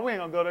 No, we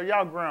ain't going to go there.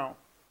 Y'all grown.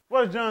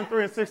 What does John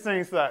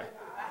 3:16 say?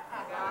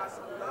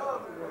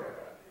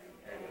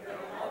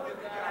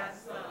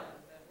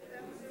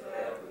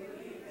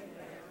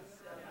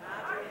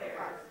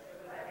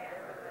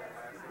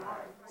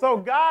 So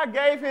God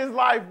gave his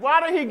life. Why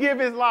did he give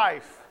his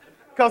life?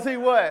 Because he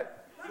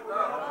what?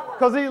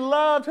 Because he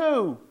loved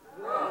who?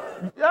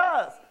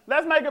 Us.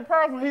 Let's make it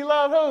personal. He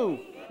loved who?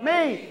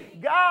 Me.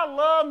 God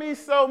loved me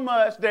so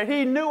much that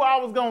he knew I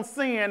was going to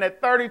sin at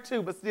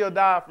 32 but still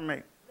died for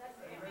me.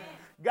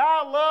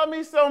 God loved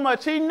me so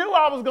much. He knew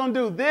I was going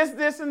to do this,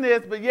 this, and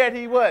this, but yet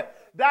he what?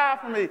 Died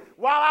for me.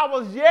 While I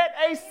was yet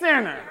a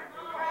sinner,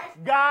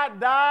 God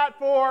died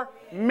for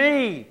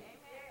me.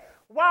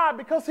 Why?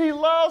 Because he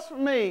loves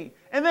me.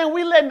 And then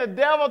we letting the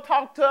devil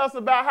talk to us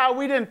about how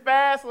we didn't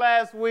fast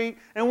last week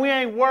and we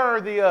ain't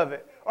worthy of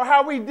it. Or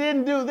how we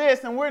didn't do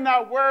this and we're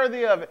not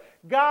worthy of it.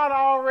 God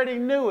already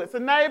knew it. So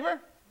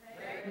neighbor,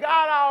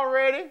 God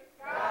already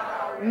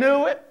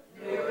knew it.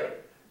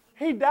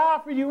 He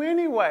died for you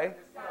anyway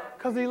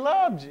because he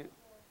loved you.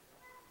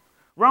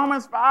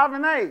 Romans 5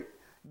 and 8.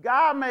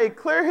 God made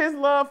clear his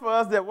love for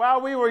us that while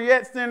we were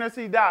yet sinners,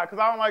 he died. Because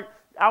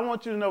I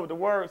want you to know what the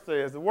word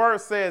says. The word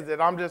says that.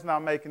 I'm just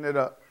not making it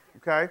up.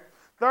 Okay?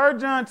 3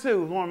 John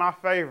 2 is one of my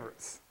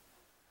favorites.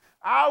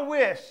 I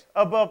wish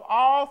above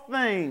all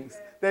things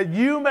that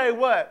you may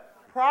what?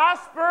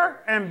 Prosper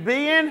and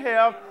be in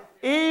health,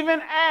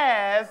 even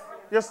as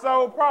your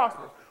soul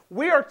prospers.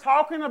 We are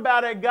talking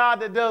about a God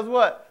that does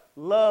what?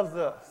 Loves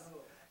us.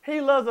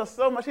 He loves us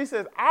so much. He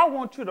says, I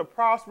want you to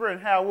prosper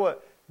and have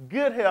what?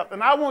 Good health.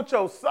 And I want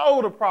your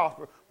soul to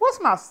prosper.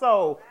 What's my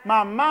soul?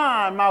 My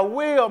mind, my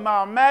will,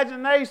 my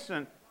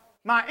imagination,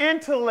 my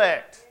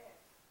intellect.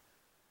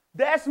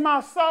 That's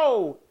my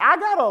soul. I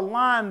got to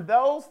line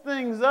those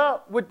things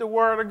up with the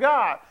Word of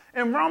God.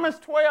 In Romans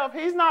 12,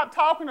 he's not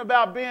talking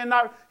about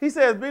he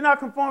says, be not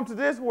conformed to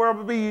this world,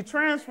 but be ye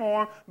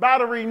transformed by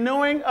the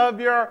renewing of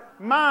your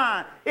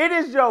mind. It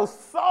is your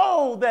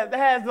soul that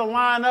has to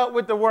line up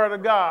with the Word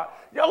of God.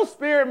 Your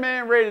spirit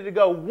man ready to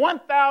go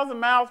 1,000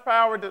 miles per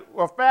hour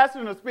or faster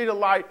than the speed of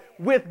light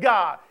with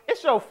God.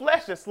 It's your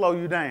flesh that slow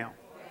you down.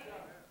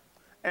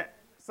 And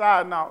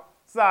side note,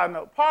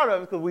 part of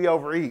it is because we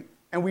overeat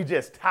and we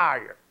just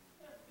tired.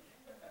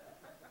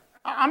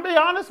 I'm being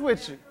honest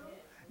with you.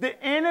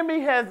 The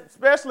enemy has,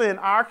 especially in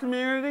our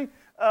community,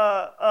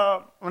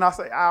 when I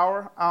say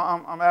our,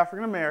 I'm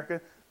African American,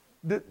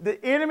 the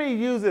enemy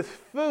uses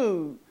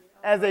food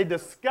as a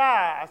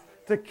disguise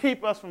to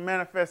keep us from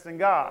manifesting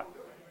God.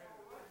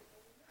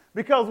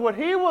 Because what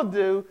he will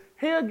do,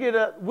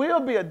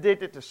 we'll be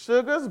addicted to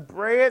sugars,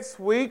 bread,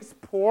 sweets,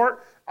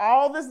 pork,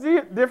 all these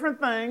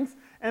different things.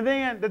 And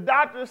then the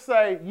doctors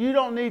say, you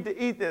don't need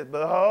to eat this,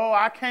 but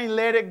I can't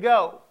let it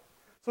go.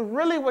 So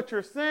really what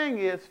you're saying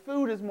is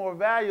food is more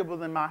valuable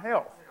than my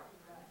health.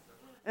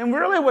 And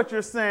really what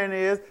you're saying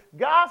is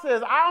God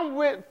says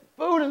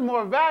food is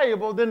more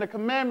valuable than the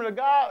commandment of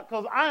God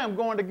because I am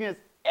going against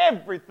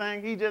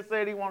everything he just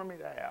said he wanted me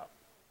to have.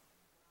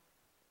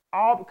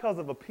 All because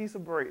of a piece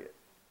of bread,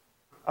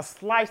 a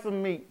slice of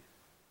meat,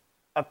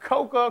 a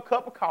Coke or a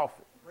cup of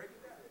coffee.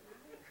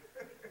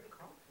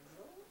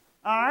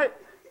 All right?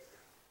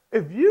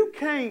 If you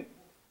can't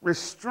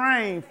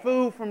restrain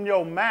food from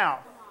your mouth,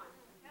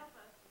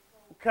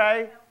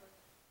 okay,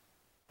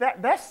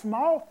 that's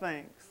small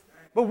things.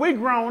 But we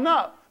grown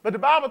up. But the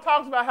Bible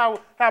talks about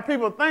how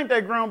people think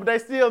they're grown, but they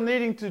still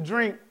needing to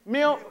drink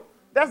milk.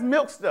 That's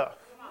milk stuff.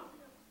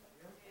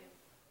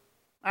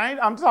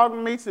 I'm talking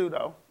to me too,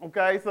 though.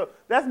 Okay, so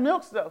that's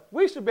milk stuff.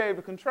 We should be able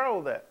to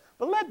control that.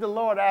 But let the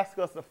Lord ask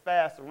us to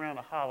fast around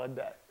a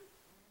holiday.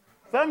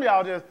 Some of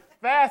y'all just,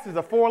 fast is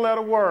a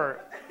 4-letter word.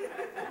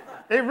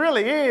 It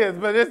really is,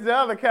 but it's the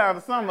other kind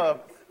of some of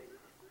us.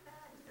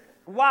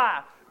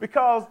 Why?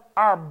 Because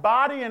our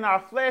body and our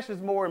flesh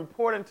is more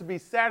important to be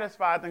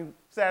satisfied than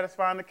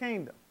satisfying the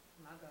kingdom.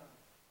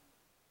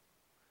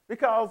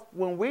 Because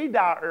when we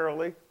die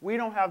early, we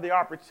don't have the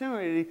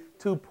opportunity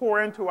to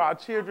pour into our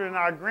children and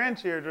our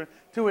grandchildren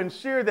to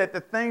ensure that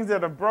the things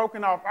that are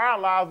broken off our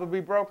lives will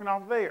be broken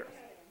off theirs.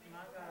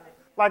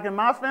 Like in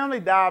my family,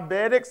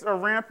 diabetics are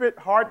rampant,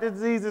 heart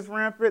disease is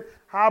rampant,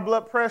 high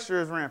blood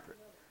pressure is rampant.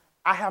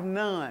 I have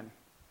none.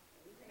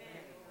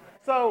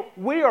 So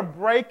we are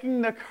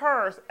breaking the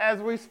curse as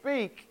we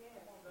speak.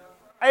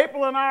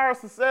 April and I are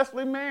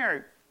successfully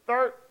married.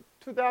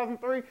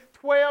 2003,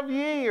 12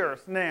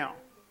 years now.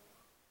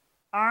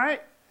 All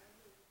right?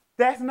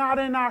 That's not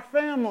in our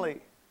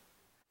family.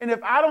 And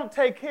if I don't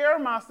take care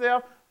of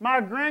myself,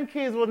 my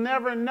grandkids will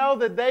never know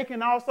that they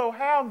can also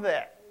have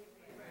that.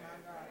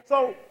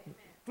 So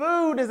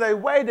food is a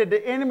way that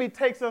the enemy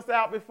takes us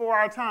out before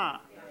our time.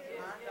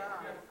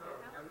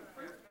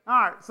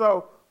 All right,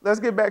 so let's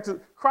get back to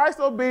Christ's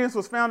obedience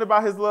was founded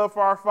by his love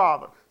for our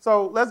Father.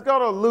 So let's go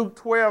to Luke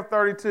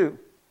 12:32.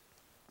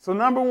 So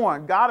number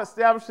one, God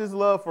established his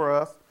love for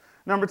us.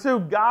 Number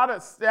two, God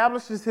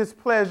establishes his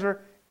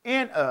pleasure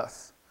in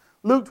us.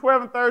 Luke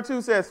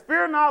 12:32 says,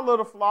 fear not,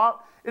 little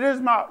flock, it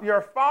is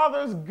your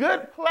Father's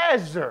good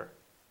pleasure.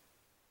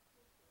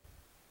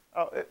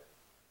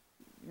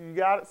 You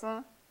got it,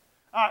 son?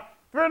 All right,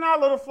 fear not,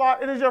 little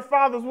flock, it is your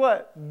Father's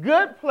what?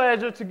 Good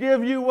pleasure to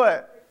give you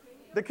what?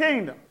 The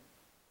kingdom.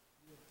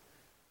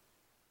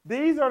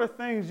 These are the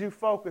things you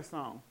focus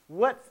on.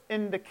 What's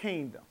in the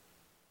kingdom?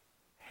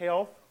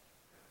 Health,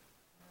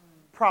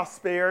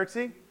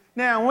 prosperity.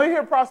 Now, when we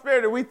hear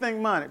prosperity, we think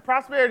money.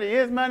 Prosperity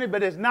is money,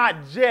 but it's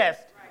not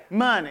just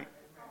money.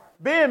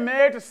 Being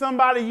married to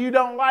somebody you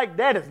don't like,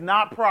 that is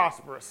not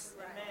prosperous.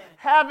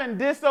 Having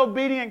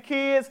disobedient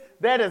kids,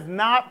 that is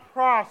not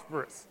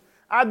prosperous.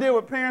 I deal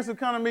with parents who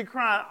come to me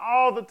crying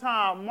all the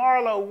time.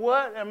 Marlo,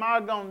 what am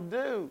I going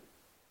to do?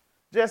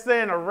 Just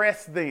saying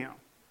arrest them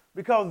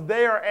because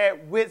they are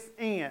at wit's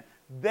end.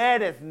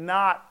 That is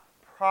not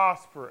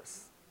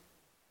prosperous.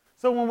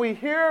 So when we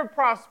hear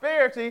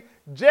prosperity,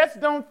 just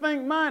don't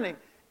think money.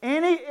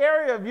 Any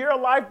area of your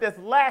life that's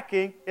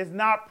lacking is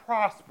not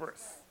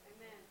prosperous.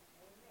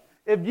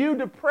 If you're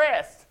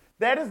depressed,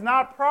 that is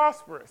not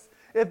prosperous.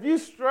 If you're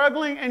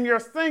struggling in your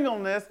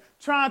singleness,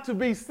 trying to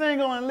be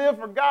single and live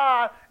for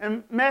God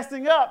and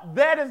messing up,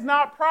 that is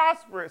not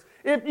prosperous.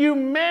 If you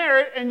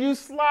married and you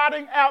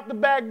sliding out the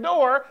back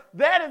door,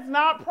 that is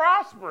not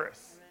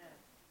prosperous.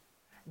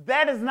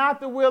 That is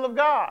not the will of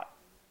God.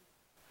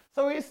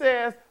 So he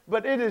says,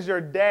 but it is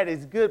your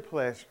daddy's good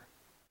pleasure.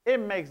 It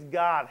makes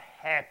God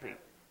happy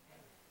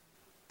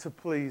to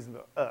please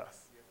us.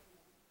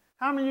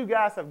 How many of you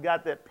guys have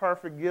got that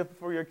perfect gift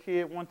for your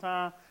kid one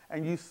time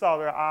and you saw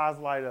their eyes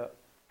light up?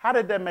 How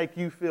did that make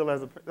you feel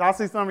as a parent? I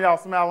see some of y'all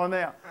smiling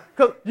now.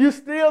 Because you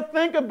still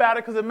think about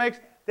it because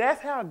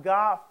that's how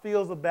God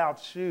feels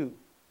about you.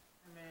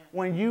 Amen.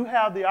 When you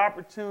have the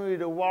opportunity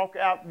to walk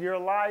out your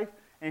life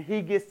and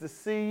he gets to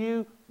see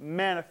you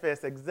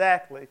manifest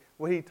exactly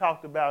what he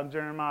talked about in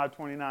Jeremiah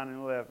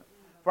 29:11.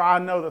 For I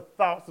know the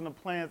thoughts and the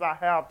plans I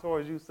have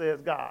towards you,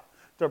 says God,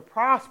 to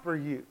prosper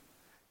you.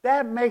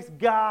 That makes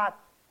God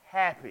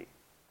happy.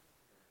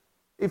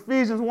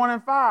 Ephesians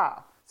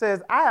 1:5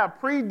 says, I have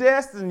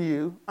predestined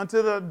you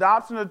unto the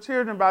adoption of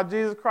children by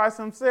Jesus Christ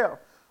himself,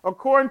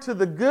 according to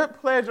the good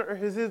pleasure of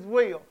his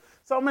will.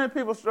 So many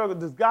people struggle.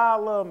 Does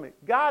God love me?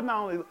 God not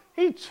only,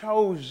 he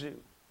chose you.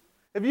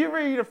 If you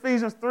read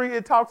Ephesians 3,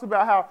 it talks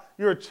about how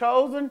you're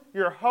chosen,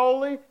 you're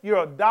holy,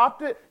 you're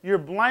adopted, you're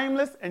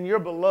blameless, and you're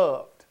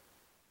beloved.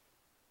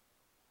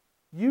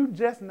 You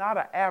just not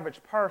an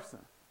average person.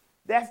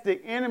 That's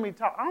the enemy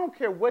talk. I don't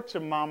care what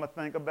your mama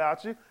think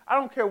about you. I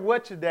don't care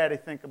what your daddy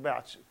think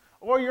about you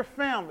or your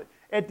family.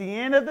 At the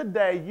end of the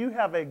day, you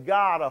have a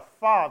God, a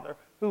Father,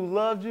 who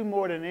loves you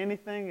more than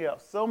anything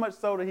else, so much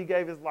so that he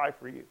gave his life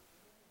for you.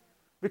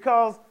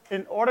 Because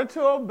in order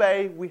to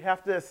obey, we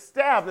have to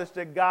establish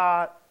that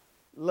God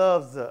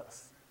loves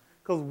us.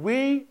 Because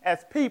we,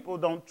 as people,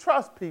 don't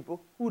trust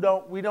people who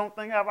we don't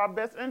think have our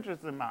best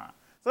interests in mind.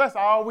 So that's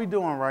all we're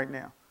doing right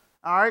now.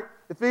 All right?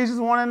 Ephesians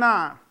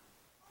 1:9.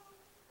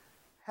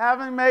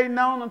 Having made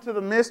known unto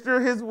the mystery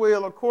of his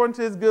will, according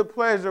to his good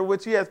pleasure,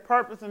 which he has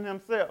purposed in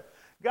himself.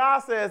 God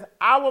says,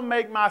 I will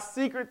make my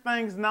secret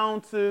things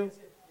known to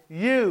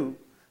you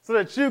so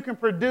that you can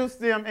produce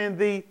them in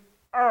the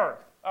earth.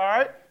 All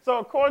right? So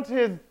according to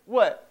his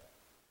what?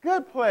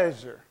 Good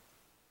pleasure.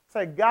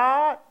 Say,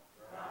 God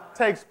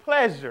takes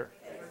pleasure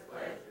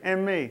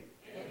in me.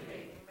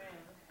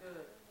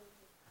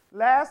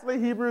 Lastly,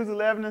 Hebrews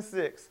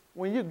 11:6.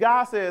 When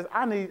God says,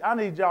 I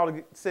need y'all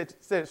to set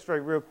it straight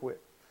real quick.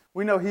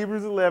 We know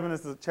Hebrews 11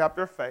 is a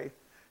chapter of faith.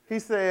 He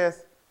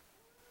says,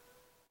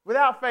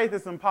 without faith,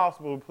 it's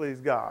impossible to please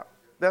God.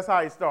 That's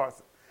how he starts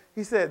it.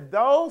 He said,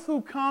 those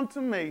who come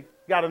to me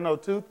got to know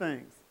two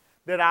things,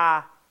 that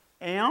I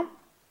am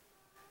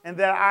and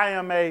that I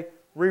am a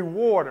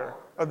rewarder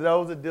of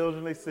those that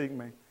diligently seek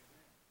me.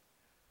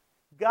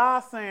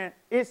 God's saying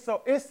it's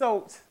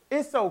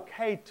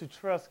okay to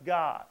trust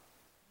God.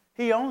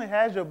 He only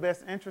has your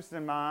best interest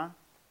in mind.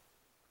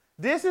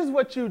 This is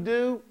what you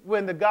do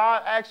when the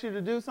God asks you to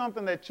do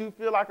something that you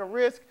feel like a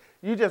risk.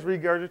 You just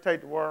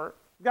regurgitate the word.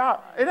 God,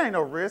 it ain't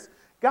no risk.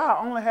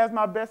 God only has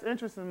my best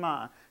interest in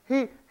mind.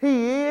 He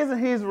is,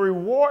 and he's a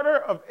rewarder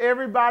of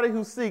everybody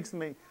who seeks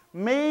me.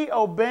 Me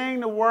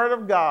obeying the word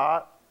of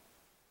God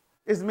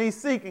is me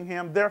seeking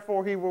him.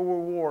 Therefore, he will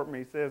reward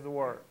me, says the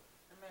word.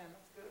 Amen.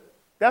 That's good.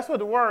 That's what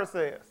the word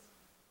says.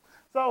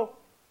 So,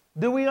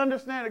 do we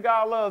understand that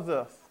God loves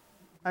us?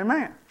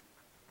 Amen.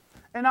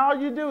 And all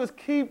you do is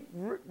keep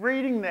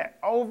reading that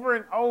over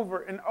and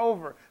over and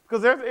over.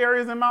 Because there's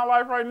areas in my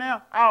life right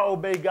now, I'll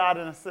obey God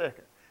in a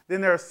second.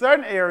 Then there are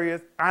certain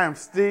areas I am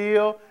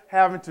still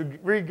having to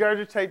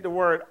regurgitate the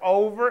word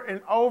over and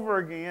over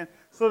again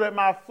so that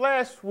my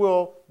flesh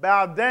will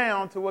bow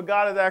down to what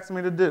God has asked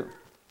me to do.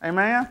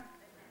 Amen?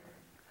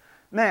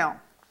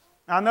 Now,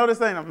 I know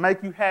this ain't a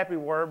make you happy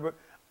word, but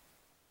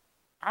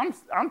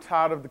I'm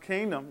tired of the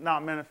kingdom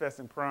not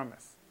manifesting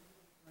promise.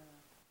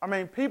 I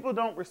mean, people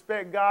don't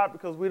respect God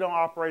because we don't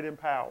operate in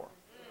power.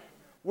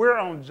 We're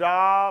on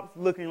jobs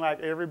looking like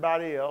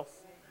everybody else.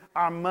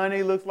 Our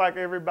money looks like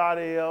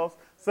everybody else.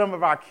 Some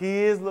of our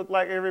kids look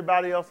like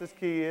everybody else's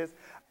kids.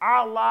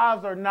 Our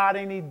lives are not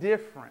any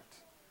different.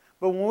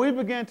 But when we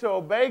begin to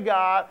obey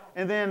God,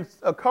 and then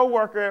a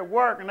coworker at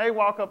work, and they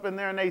walk up in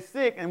there and they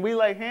sick, and we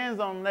lay hands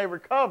on them and they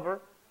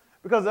recover,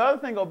 because the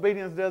other thing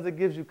obedience does, it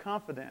gives you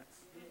confidence.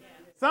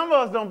 Some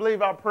of us don't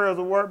believe our prayers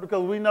will work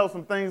because we know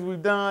some things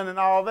we've done and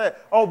all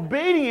that.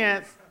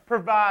 Obedience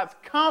provides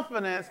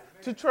confidence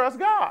to trust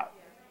God.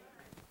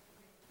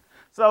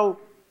 So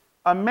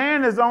a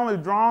man is only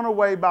drawn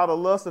away by the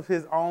lust of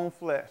his own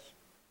flesh.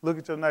 Look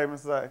at your neighbor and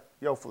say,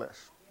 your flesh.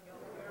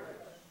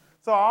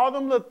 So all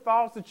them little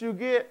thoughts that you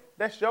get,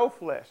 that's your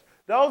flesh.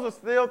 Those are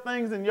still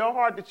things in your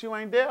heart that you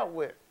ain't dealt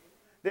with.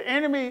 The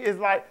enemy is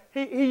like,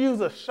 he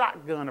uses a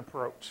shotgun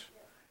approach.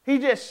 He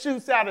just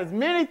shoots out as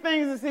many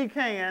things as he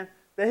can.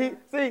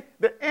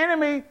 The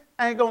enemy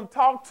ain't going to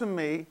talk to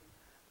me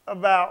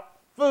about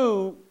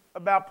food,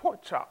 about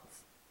pork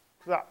chops.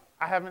 Because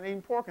I haven't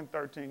eaten pork in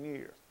 13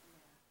 years.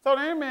 So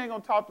the enemy ain't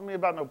going to talk to me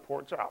about no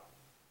pork chop.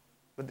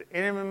 But the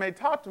enemy may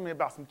talk to me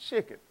about some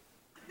chicken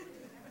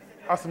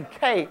or some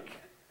cake.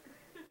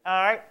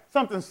 All right?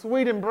 Something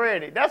sweet and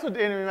bready. That's what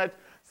the enemy makes.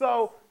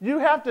 So you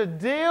have to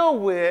deal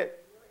with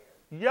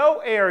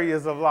your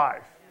areas of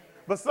life.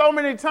 But so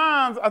many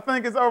times, I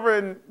think it's over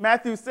in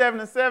Matthew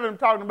 7:7,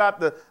 talking about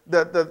the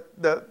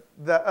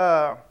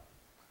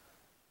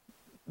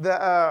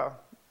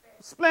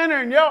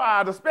splinter in your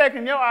eye, the speck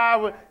in your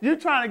eye. You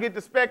trying to get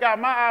the speck out of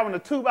my eye when the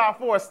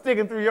 2x4 is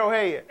sticking through your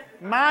head.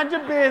 Mind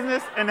your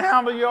business and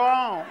handle your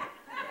own.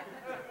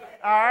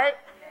 All right?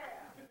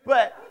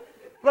 But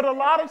a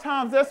lot of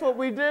times that's what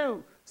we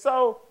do.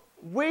 So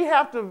we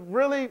have to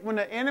really, when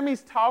the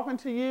enemy's talking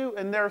to you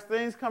and there's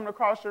things coming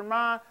across your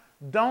mind,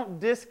 don't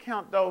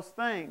discount those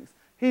things.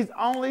 He's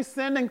only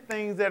sending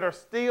things that are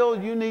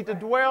still you need to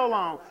dwell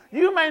on.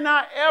 You may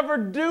not ever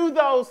do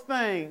those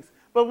things,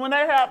 but when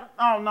they happen,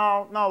 oh,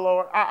 no,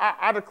 Lord.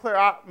 I declare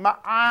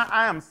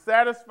I am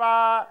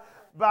satisfied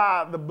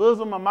by the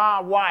bosom of my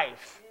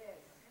wife.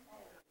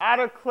 I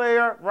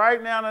declare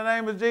right now in the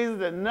name of Jesus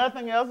that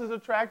nothing else is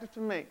attractive to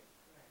me.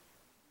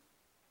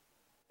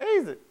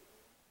 Easy.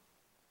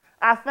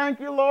 I thank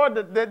you, Lord,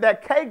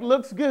 that cake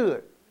looks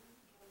good.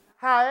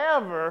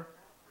 However,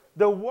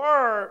 the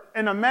word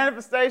and the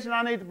manifestation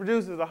I need to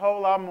produce is a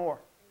whole lot more.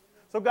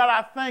 So, God,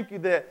 I thank you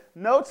that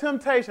no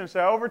temptation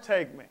shall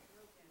overtake me.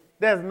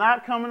 That's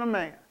not coming to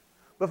man.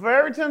 But for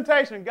every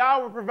temptation,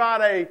 God will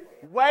provide a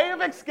way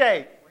of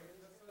escape.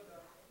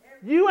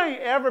 You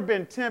ain't ever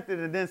been tempted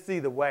and then see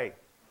the way.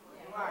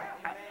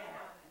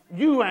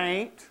 You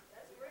ain't.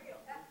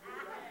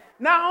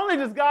 Not only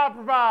does God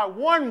provide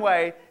one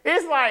way,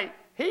 it's like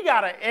he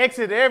got to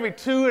exit every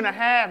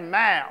 2.5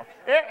 miles.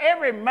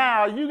 Every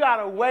mile, you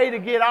got a way to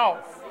get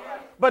off.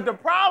 But the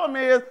problem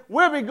is,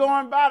 we'll be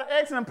going by the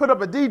exit and put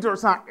up a detour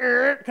sign.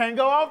 Can't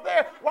go off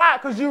there. Why?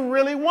 Because you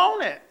really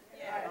want it.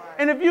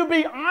 And if you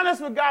be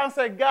honest with God and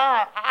say,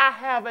 God, I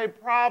have a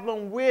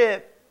problem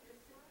with,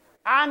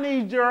 I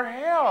need your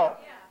help.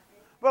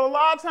 But a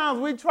lot of times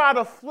we try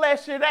to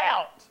flesh it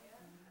out.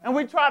 And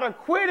we try to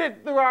quit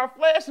it through our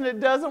flesh and it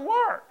doesn't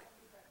work.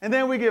 And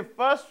then we get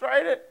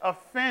frustrated,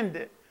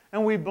 offended.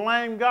 And we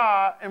blame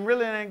God, and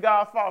really it ain't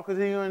God's fault because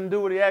he didn't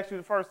do what he asked you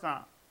the first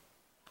time.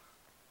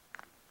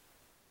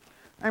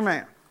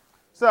 Amen.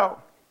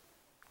 So,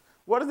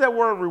 what does that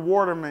word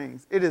rewarder mean?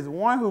 It is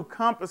one who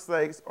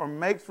compensates or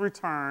makes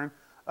return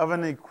of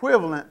an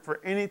equivalent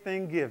for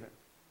anything given.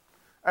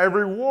 A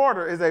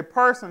rewarder is a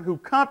person who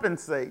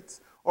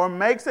compensates or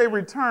makes a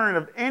return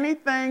of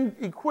anything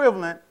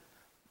equivalent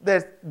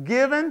that's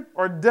given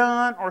or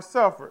done or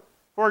suffered.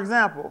 For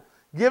example,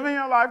 giving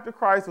your life to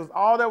Christ was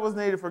all that was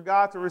needed for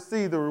God to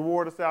receive the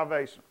reward of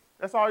salvation.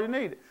 That's all you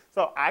needed.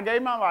 So I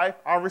gave my life,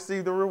 I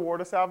received the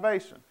reward of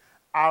salvation.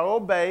 I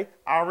obey,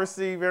 I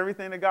receive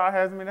everything that God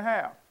has me to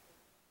have.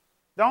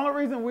 The only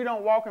reason we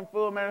don't walk in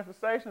full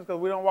manifestation is because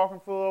we don't walk in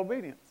full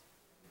obedience.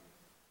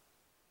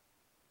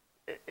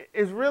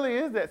 It really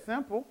is that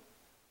simple.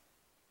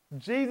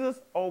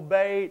 Jesus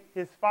obeyed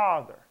his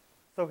Father,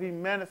 so he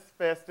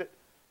manifested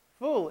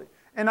fully.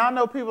 And I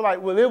know people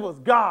like, well, it was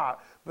God.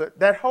 But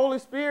that Holy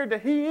Spirit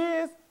that he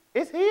is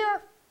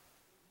here.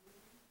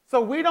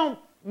 So we don't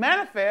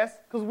manifest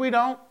because we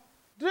don't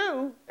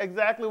do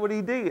exactly what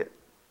he did.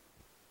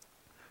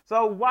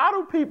 So why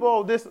do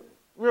people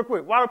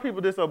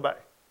disobey?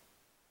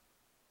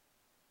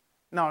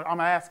 No,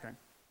 I'm asking.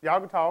 Y'all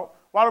can talk.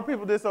 Why do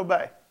people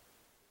disobey?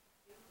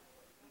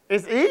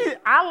 It's easy.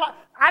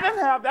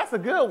 That's a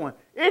good one.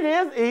 It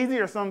is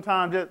easier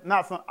sometimes,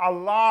 a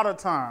lot of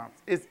times,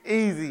 it's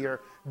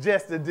easier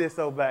just to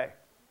disobey.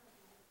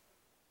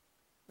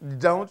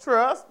 Don't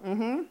trust.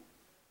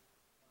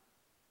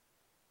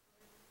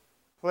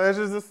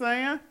 Pleasures of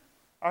sin.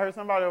 I heard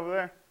somebody over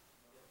there.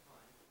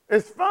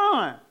 It's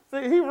fun.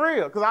 See, he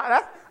real.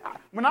 Because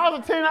when I was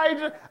a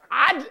teenager,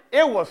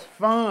 it was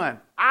fun.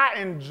 I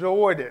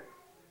enjoyed it.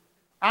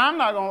 I'm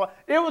not going to lie.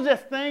 It was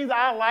just things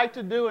I liked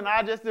to do, and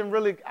I just didn't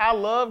really, I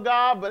love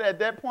God, but at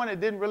that point, it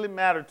didn't really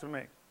matter to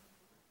me.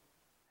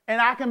 And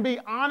I can be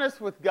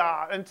honest with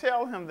God and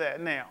tell him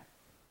that now.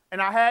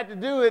 And I had to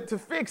do it to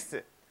fix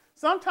it.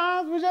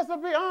 Sometimes we just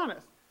have to be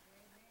honest.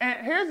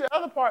 And here's the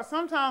other part.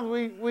 Sometimes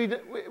we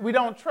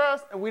don't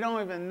trust, and we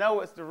don't even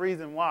know it's the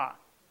reason why.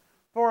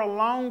 For a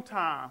long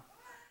time,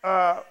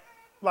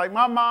 like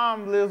my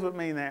mom lives with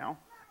me now,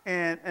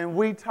 and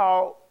we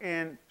talk,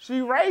 and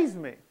she raised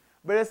me.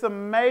 But it's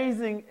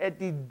amazing at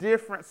the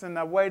difference in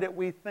the way that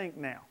we think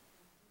now.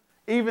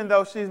 Even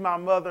though she's my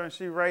mother and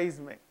she raised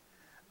me.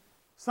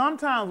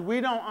 Sometimes we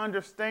don't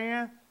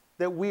understand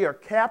that we are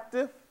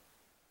captive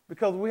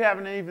because we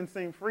haven't even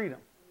seen freedom.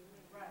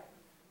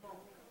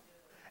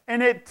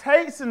 And it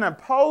takes an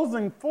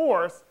opposing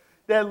force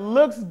that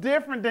looks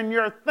different than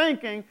your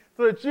thinking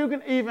so that you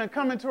can even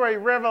come into a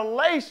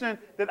revelation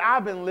that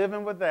I've been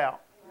living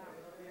without.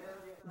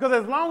 Because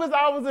as long as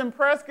I was in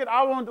Prescott,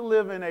 I wanted to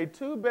live in a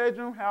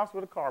 2-bedroom house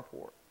with a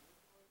carport.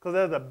 Because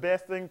that's the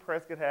best thing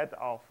Prescott had to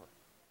offer.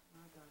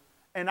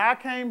 And I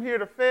came here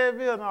to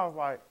Fayetteville and I was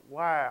like,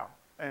 wow,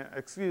 and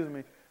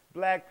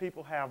black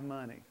people have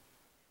money.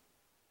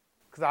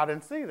 Because I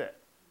didn't see that.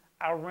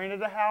 I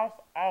rented a house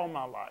all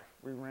my life.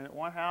 We rented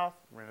one house,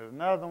 rented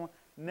another one,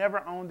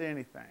 never owned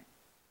anything.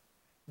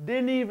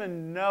 Didn't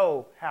even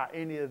know how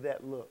any of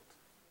that looked.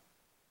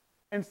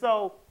 And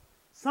so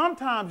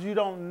sometimes you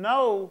don't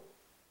know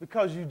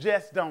because you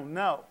just don't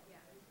know.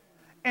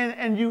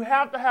 And you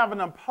have to have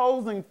an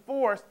opposing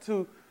force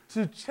to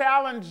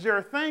challenge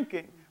your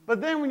thinking.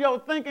 But then when your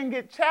thinking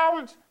gets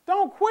challenged,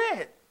 don't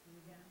quit.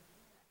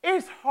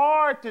 It's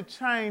hard to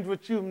change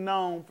what you've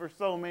known for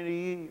so many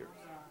years.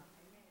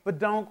 But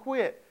don't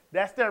quit.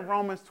 That's that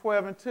Romans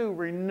 12:2,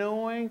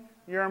 renewing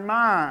your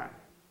mind.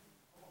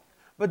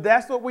 But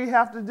that's what we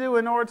have to do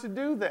in order to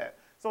do that.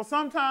 So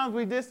sometimes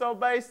we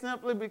disobey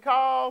simply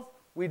because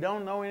we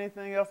don't know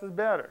anything else is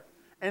better.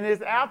 And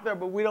it's out there,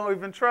 but we don't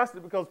even trust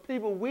it because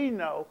people we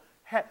know,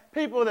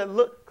 people that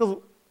look,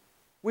 because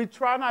we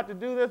try not to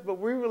do this, but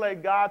we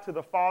relate God to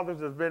the fathers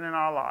that's been in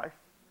our life,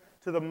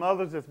 to the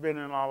mothers that's been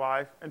in our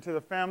life, and to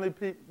the family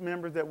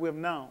members that we've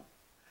known.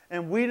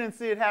 And we didn't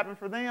see it happen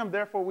for them,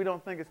 therefore we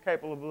don't think it's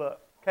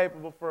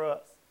capable for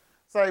us.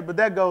 Say, but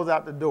that goes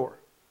out the door.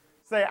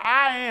 Say,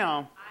 I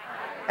am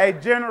a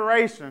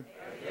generation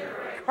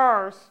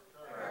curse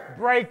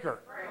breaker.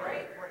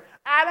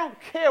 I don't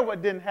care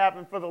what didn't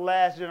happen for the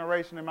last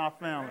generation in my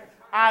family.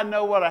 I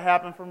know what'll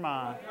happen for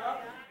mine.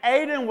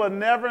 Aiden will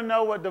never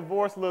know what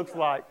divorce looks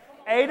like.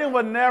 Aiden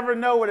will never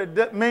know what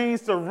it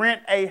means to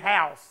rent a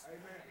house.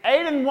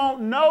 Aiden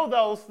won't know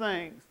those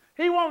things.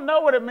 He won't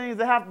know what it means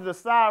to have to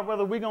decide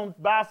whether we're going to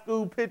buy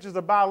school pictures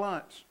or buy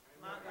lunch.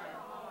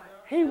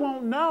 He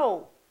won't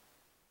know.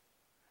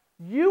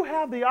 You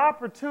have the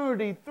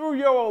opportunity through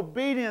your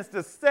obedience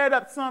to set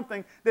up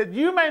something that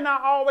you may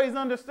not always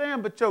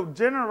understand, but your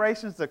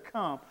generations to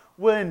come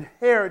will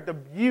inherit the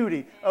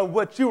beauty of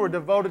what you were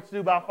devoted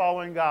to by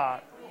following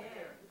God.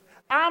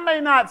 I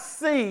may not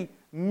see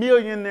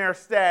millionaire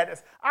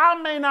status.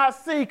 I may not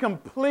see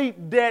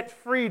complete debt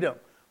freedom,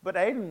 but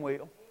Aiden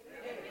will.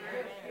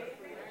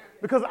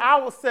 Because I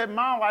will set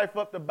my life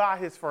up to buy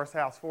his first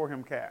house for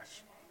him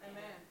cash.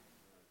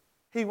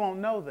 He won't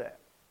know that.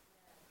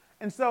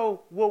 And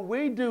so what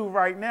we do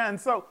right now, and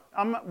so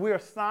we're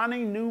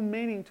assigning new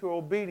meaning to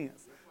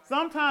obedience.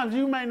 Sometimes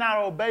you may not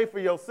obey for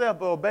yourself,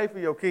 but obey for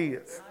your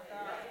kids.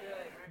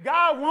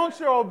 God wants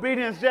your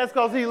obedience just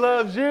because he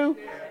loves you,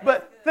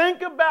 but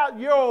think about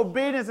your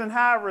obedience and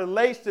how it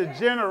relates to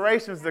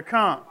generations to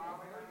come.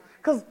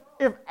 Because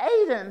if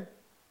Aiden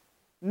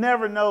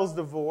never knows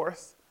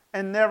divorce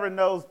and never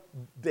knows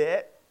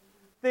debt,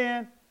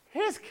 then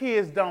his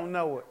kids don't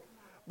know it.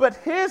 But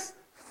his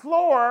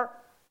floor,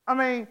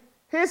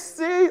 his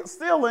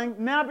ceiling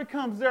now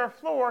becomes their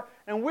floor,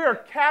 and we're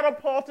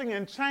catapulting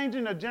and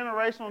changing the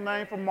generational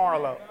name for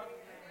Marlowe.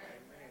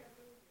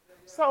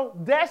 So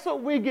that's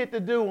what we get to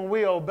do when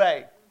we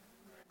obey.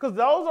 Because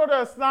those are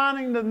the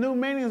assigning the new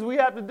meanings we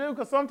have to do,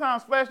 because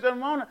sometimes flesh doesn't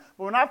want it.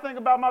 But when I think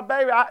about my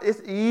baby,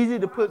 it's easy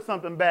to put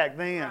something back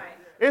then. Right.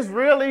 It's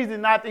real easy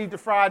not to eat the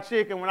fried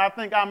chicken when I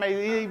think I may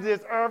leave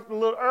this earth a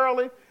little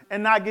early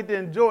and not get to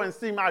enjoy and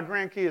see my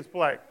grandkids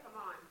play.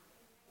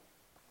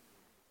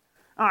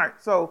 All right,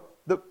 so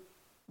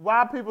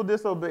why people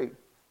disobey?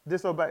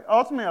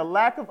 Ultimately, a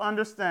lack of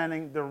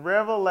understanding the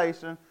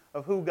revelation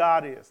of who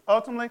God is.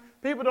 Ultimately,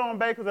 people don't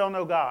obey because they don't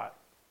know God.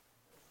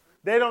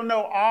 They don't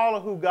know all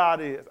of who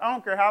God is. I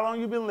don't care how long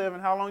you've been living,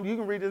 how long you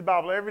can read this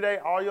Bible every day,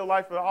 all your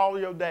life, for all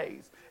of your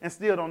days, and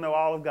still don't know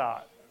all of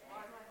God.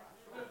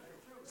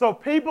 So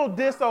people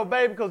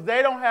disobey because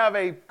they don't have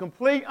a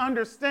complete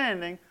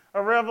understanding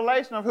or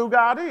revelation of who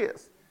God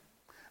is.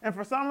 And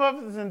for some of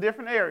us, it's in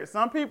different areas.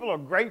 Some people are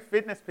great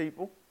fitness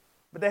people,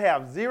 but they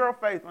have zero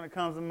faith when it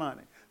comes to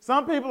money.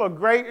 Some people are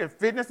great at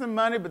fitness and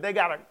money, but they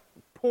got a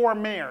poor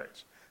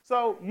marriage.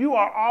 So you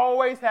are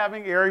always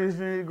having areas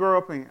you need to grow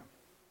up in.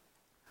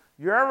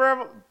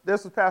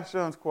 This was Pastor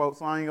Sean's quote,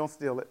 so I ain't going to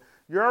steal it.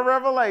 Your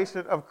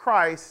revelation of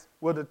Christ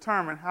will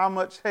determine how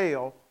much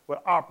hell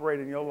will operate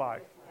in your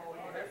life.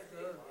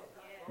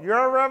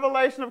 Your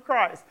revelation of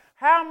Christ.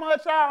 How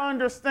much I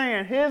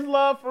understand his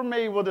love for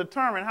me will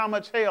determine how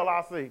much hell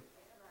I see.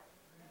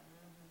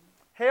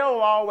 Hell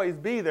will always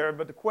be there,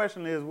 but the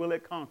question is, will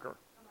it conquer?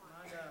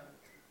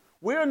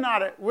 We're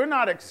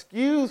not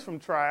excused from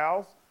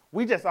trials.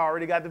 We just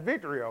already got the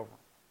victory over them.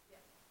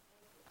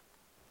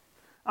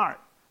 All right,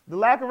 the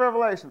lack of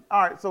revelation.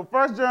 All right, so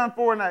 1 John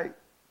 4:8.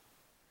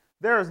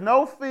 There is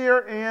no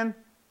fear in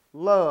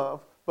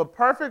love, but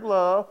perfect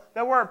love.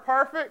 That word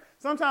perfect,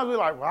 sometimes we're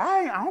like, well,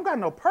 I don't got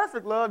no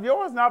perfect love.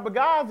 Yours not, but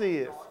God's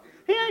is.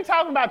 He ain't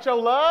talking about your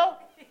love.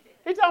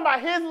 He's talking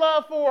about his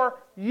love for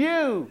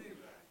you.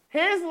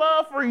 His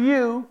love for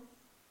you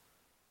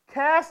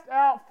cast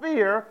out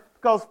fear,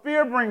 because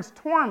fear brings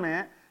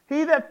torment.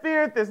 He that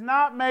feareth is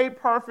not made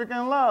perfect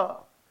in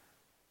love.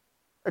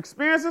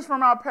 Experiences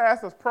from our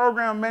past has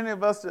programmed many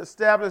of us to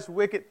establish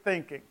wicked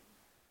thinking.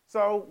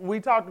 So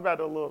we talked about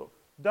it a little.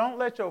 Don't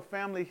let your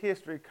family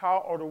history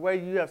or the way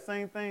you have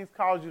seen things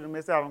cause you to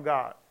miss out on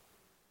God.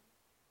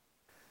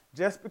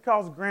 Just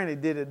because Granny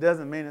did it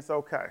doesn't mean it's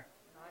okay.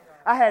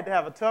 I had to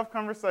have a tough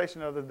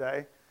conversation the other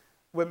day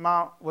with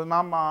my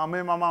mom. Me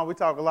and my mom, we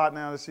talk a lot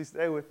now that she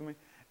stayed with me.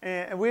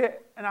 And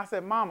I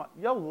said, Mama,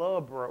 your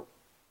love broke.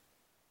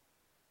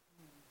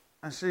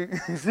 And she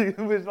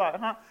was like,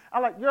 huh?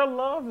 I'm like, your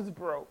love is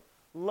broke.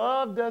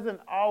 Love doesn't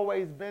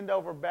always bend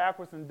over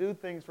backwards and do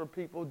things for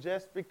people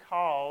just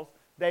because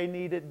they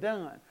need it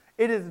done.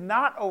 It is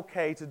not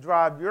okay to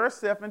drive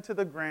yourself into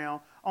the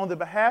ground on the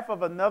behalf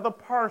of another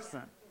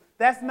person.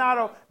 That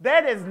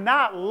is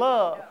not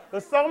love.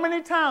 But so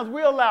many times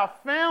we allow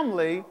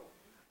family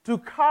to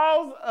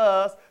cause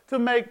us to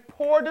make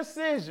poor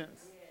decisions.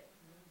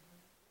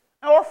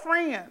 Or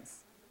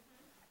friends.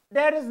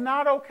 That is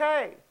not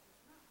okay.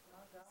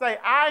 Say,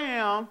 I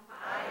am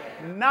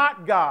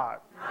not God.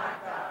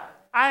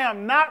 I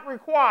am not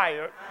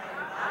required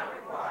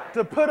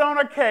to put on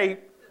a cape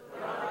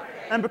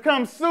and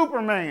become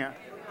Superman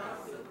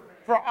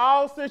for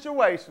all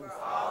situations.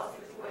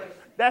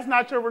 That's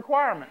not your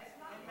requirement.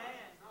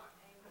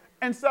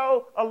 And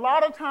so a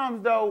lot of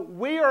times, though,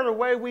 we are the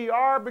way we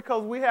are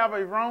because we have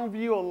a wrong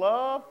view of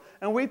love,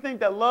 and we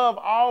think that love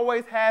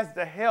always has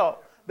to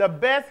help. The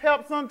best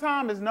help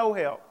sometimes is no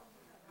help.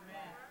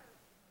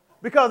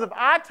 Because if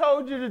I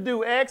told you to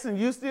do X and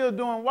you still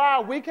doing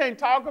Y, we can't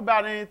talk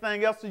about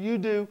anything else till you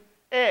do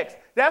X.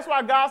 That's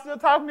why God's still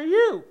talking to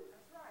you.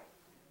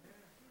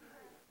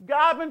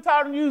 God's been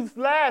talking to you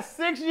the last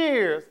 6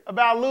 years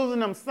about losing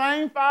them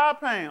same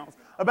 5 pounds,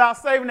 about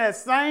saving that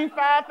same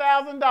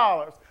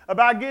 $5,000,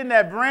 about getting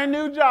that brand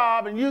new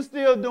job, and you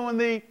still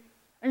doing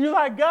and you're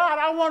like, God,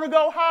 I want to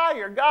go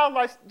higher. God's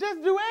like,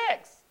 just do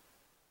X.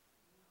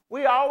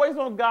 We always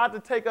want God to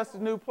take us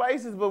to new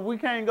places, but we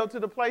can't go to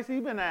the place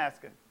He's been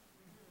asking.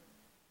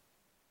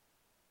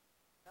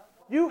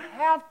 You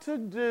have to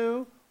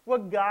do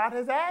what God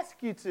has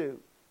asked you to.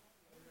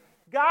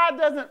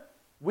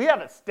 We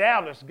have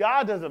established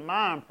God doesn't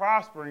mind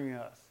prospering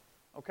us.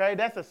 Okay,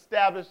 that's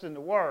established in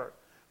the Word.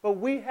 But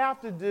we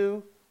have to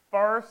do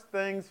first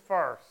things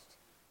first.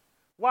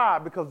 Why?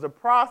 Because the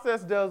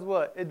process does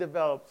what? It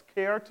develops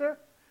character,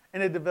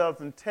 and it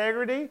develops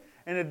integrity,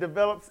 and it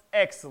develops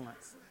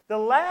excellence. The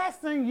last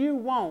thing you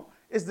want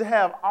is to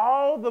have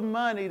all the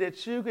money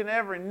that you can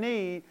ever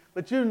need,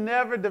 but you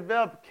never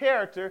develop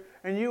character,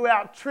 and you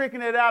out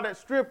tricking it out at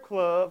strip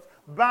clubs,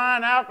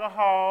 buying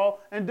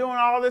alcohol, and doing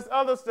all this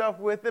other stuff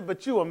with it,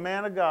 but you a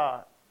man of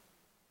God.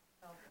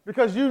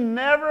 Because you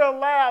never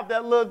allowed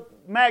that little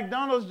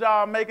McDonald's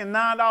job making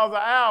 $9 an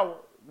hour.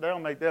 They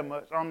don't make that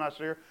much, I'm not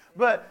sure.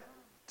 But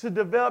to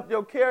develop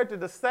your character,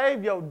 to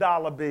save your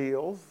dollar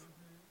bills,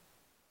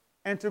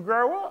 and to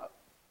grow up.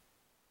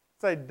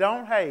 Say,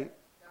 don't hate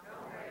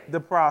the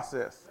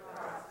process.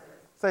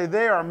 Say,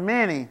 there are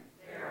many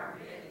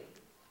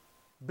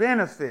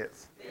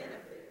benefits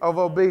of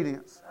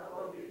obedience.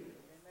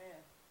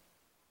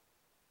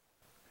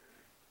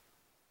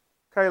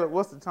 Caleb,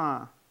 what's the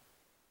time?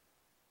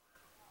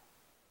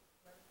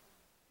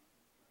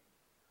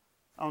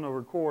 On the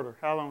recorder.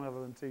 How long have I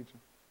been teaching?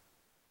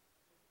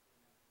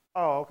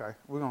 Oh, okay.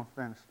 We're going to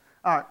finish.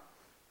 All right.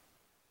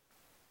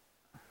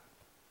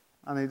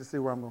 I need to see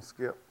where I'm going to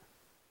skip.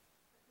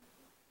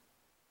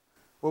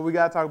 Well, we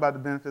got to talk about the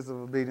benefits of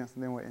obedience,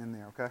 and then we'll end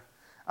there, okay?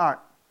 All right.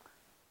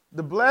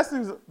 The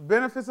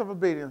benefits of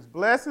obedience.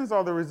 Blessings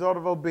are the result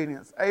of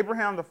obedience.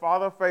 Abraham, the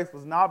father of faith,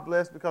 was not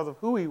blessed because of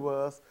who he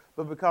was,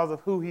 but because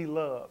of who he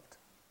loved.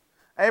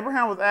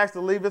 Abraham was asked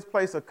to leave his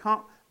place of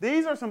comfort.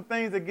 These are some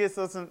things that gets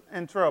us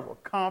in trouble.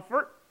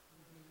 Comfort,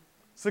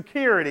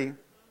 security,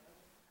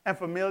 and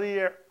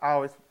familiarity.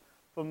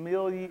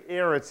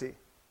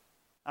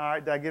 All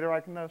right, did I get it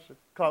right, Kenosha?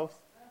 Close.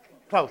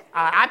 Close.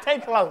 I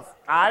take close.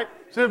 All right.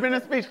 Should have been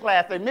in speech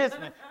class. They missed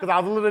me because I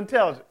was a little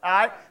intelligent. All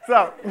right.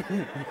 So,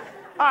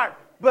 all right.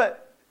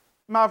 But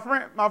my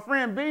friend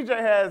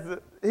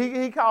BJ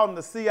he called them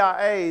the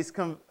CIA's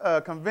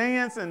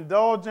convenience,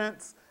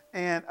 indulgence,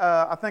 and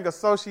I think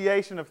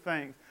association of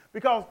things,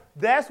 because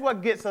that's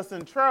what gets us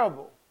in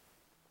trouble.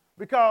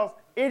 Because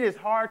it is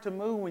hard to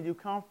move when you're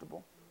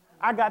comfortable.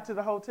 I got to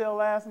the hotel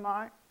last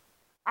night.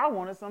 I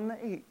wanted something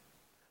to eat,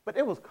 but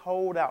it was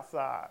cold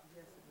outside.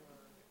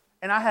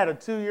 And I had a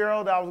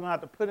 2-year-old that I was going to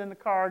have to put in the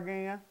car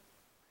again.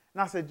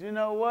 And I said, you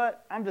know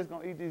what? I'm just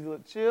going to eat these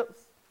little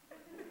chips,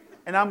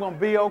 and I'm going to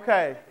be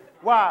okay.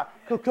 Why?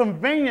 Because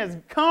convenience,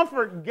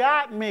 comfort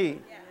got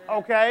me,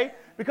 okay?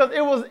 Because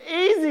it was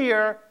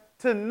easier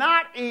to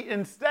not eat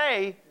and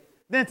stay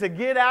than to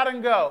get out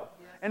and go.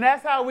 And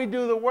that's how we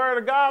do the Word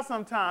of God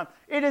sometimes.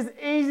 It is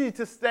easy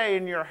to stay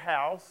in your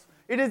house.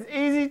 It is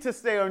easy to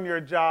stay on your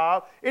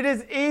job. It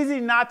is easy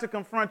not to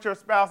confront your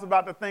spouse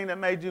about the thing that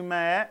made you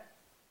mad.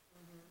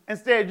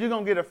 Instead, you're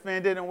going to get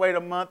offended and wait a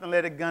month and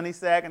let it gunny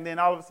sack, and then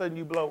all of a sudden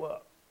you blow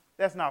up.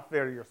 That's not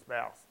fair to your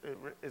spouse.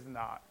 It's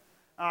not.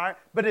 All right?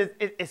 But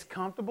it's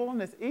comfortable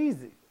and it's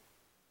easy.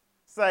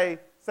 Say,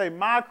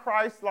 my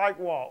Christ-like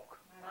walk,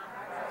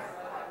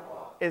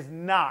 is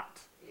not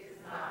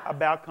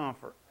about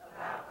comfort.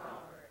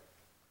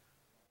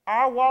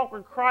 Our walk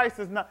with Christ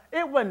is not,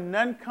 it wasn't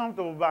nothing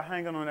comfortable about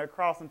hanging on that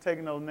cross and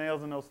taking those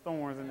nails and those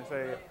thorns in his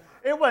head.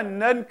 It wasn't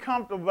nothing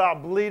comfortable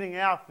about bleeding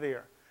out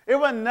there. It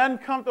wasn't nothing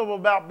comfortable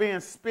about being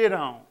spit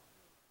on.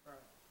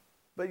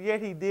 But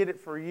yet he did it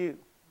for you.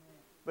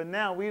 But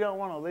now we don't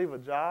want to leave a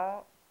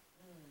job.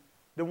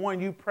 The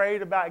one you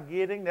prayed about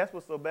getting, that's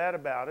what's so bad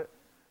about it.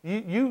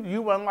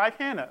 You wasn't like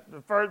Hannah,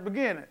 the first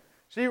beginning.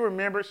 She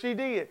remembered she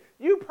did.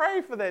 You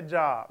prayed for that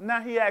job. Now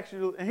he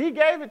actually, and he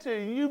gave it to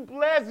you. You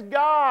blessed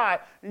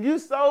God, and you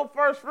sowed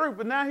first fruit,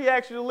 but now he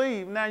asked you to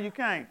leave. Now you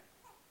can't.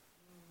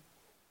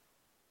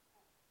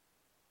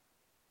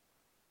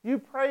 You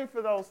prayed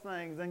for those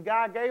things, and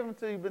God gave them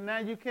to you, but now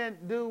you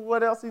can't do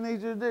what else he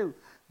needs you to do.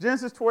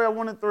 Genesis 12,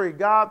 1 and 3,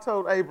 God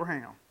told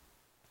Abraham,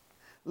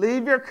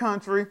 leave your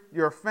country,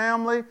 your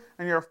family,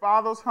 and your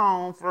father's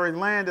home for a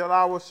land that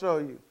I will show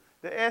you.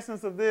 The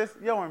essence of this,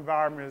 your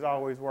environment is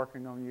always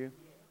working on you.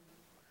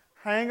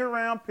 Hang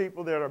around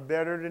people that are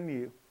better than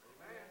you.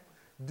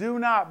 Do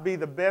not be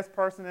the best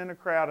person in the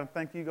crowd and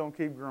think you're going to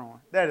keep growing.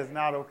 That is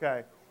not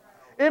okay.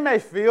 It may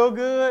feel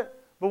good,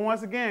 but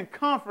once again,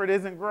 comfort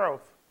isn't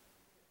growth.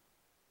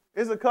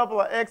 There's a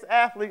couple of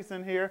ex-athletes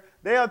in here.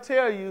 They'll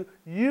tell you,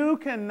 you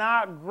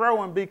cannot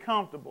grow and be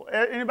comfortable.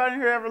 Anybody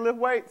in here ever lift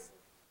weights?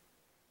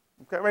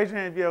 Okay, raise your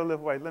hand if you ever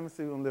lift weights. Let me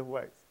see who can lift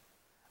weights.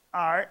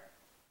 All right.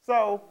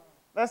 So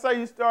let's say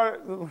you started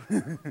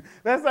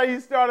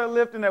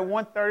lifting at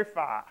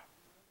 135.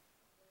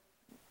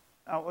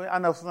 I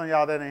know some of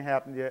y'all that ain't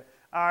happened yet.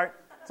 All right.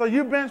 So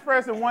you bench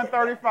press at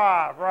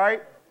 135,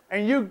 right?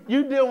 And you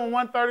deal with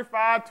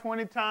 135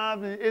 20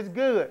 times, and it's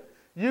good.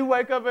 You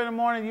wake up in the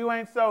morning, you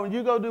ain't so, and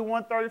you go do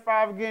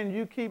 135 again, and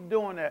you keep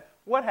doing that.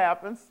 What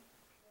happens?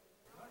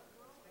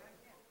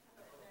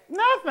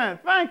 Nothing.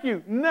 Thank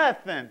you.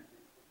 Nothing.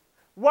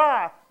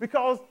 Why?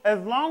 Because as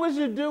long as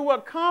you do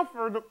what's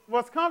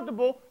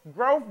comfortable,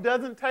 growth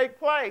doesn't take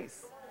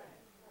place.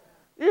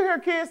 You hear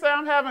kids say,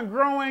 I'm having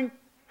growing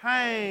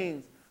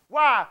pains.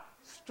 Why?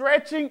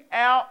 Stretching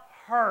out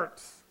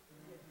hurts.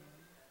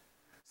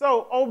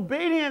 So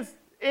obedience,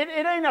 it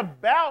ain't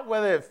about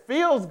whether it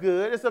feels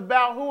good. It's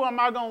about who am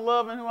I going to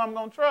love and who I'm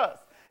going to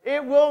trust.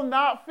 It will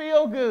not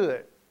feel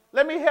good.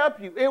 Let me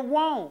help you. It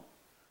won't.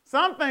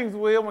 Some things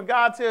will when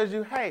God tells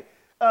you, hey,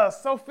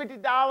 so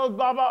 $50,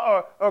 blah,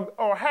 blah,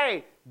 or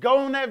hey, go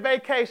on that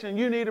vacation.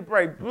 You need a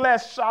break.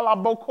 Bless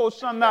Shalaboko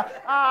Shana.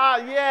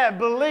 Yeah,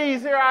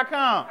 Belize, here I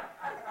come.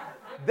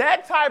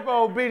 That type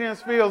of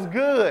obedience feels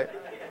good.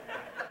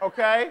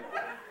 Okay?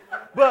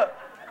 But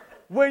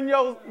when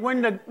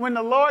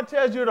the Lord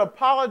tells you to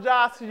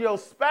apologize to your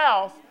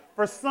spouse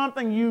for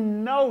something you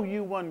know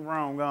you wasn't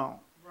wrong on.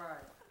 Right.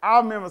 I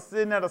remember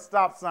sitting at a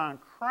stop sign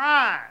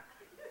crying,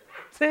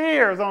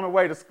 tears on the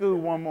way to school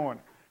one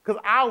morning because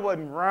I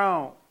wasn't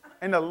wrong.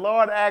 And the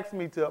Lord asked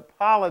me to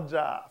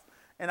apologize.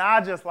 And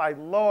I just like,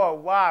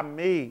 Lord, why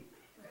me?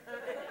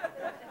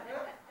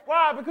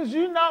 Why? Because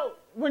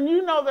when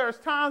you know there's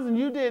times when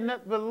you did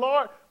nothing,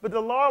 but the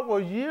Lord will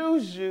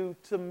use you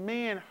to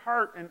mend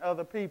hurt in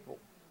other people.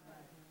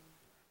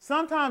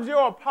 Sometimes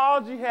your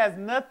apology has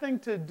nothing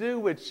to do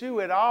with you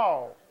at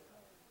all.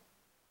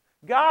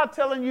 God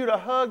telling you to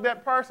hug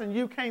that person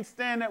you can't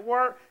stand at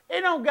work,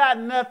 it don't got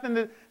nothing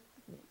to,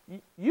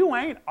 you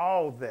ain't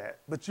all that,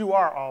 but you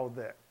are all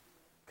that.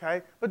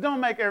 Okay? But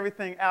don't make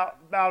everything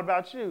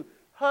about you.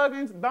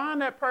 Hugging, buying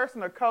that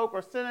person a Coke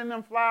or sending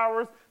them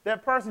flowers,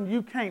 that person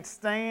you can't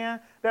stand,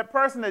 that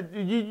person that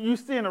you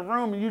see in a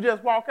room and you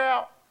just walk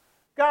out,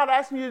 God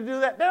asking you to do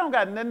that, they don't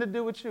got nothing to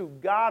do with you.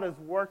 God is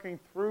working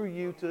through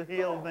you to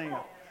heal them.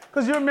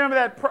 Because you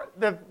remember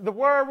the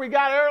word we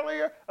got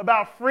earlier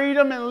about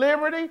freedom and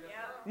liberty?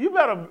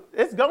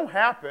 It's going to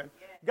happen.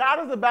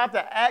 God is about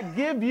to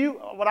give you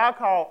what I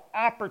call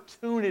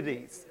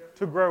opportunities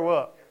to grow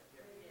up.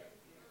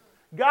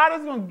 God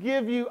is going to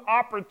give you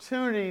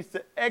opportunities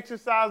to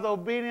exercise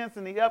obedience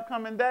in the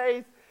upcoming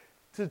days,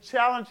 to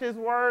challenge his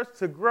words,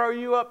 to grow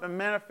you up and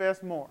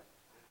manifest more.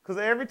 Because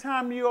every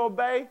time you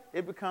obey,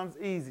 it becomes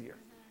easier.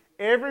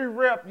 Every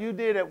rep you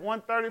did at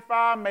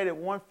 135 made it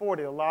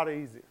 140 a lot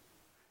easier.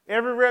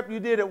 Every rep you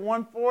did at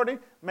 140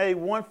 made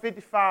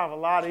 155 a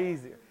lot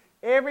easier.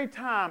 Every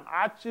time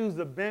I choose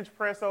to bench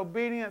press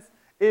obedience,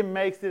 it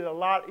makes it a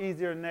lot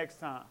easier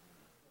next time.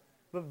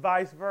 But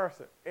vice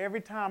versa.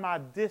 Every time I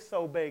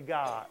disobey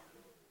God,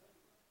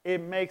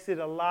 it makes it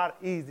a lot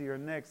easier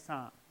next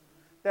time.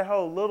 That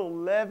whole little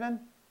leaven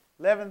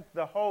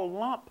the whole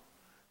lump.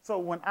 So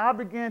when I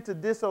begin to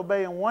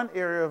disobey in one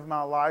area of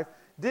my life,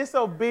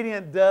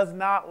 disobedience does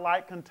not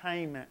like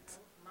containment.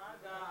 My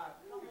God,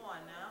 come on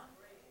now.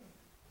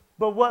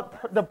 But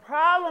what the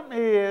problem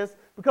is,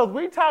 because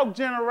we talked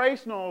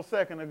generational a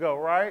second ago,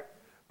 right?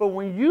 But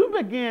when you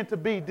begin to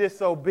be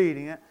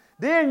disobedient,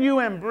 then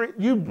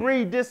you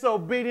breed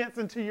disobedience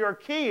into your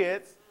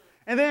kids,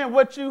 and then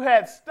what you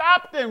had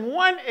stopped in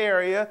one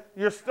area,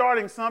 you're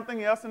starting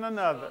something else in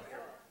another.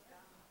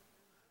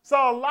 So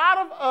a lot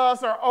of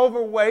us are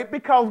overweight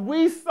because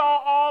we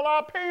saw all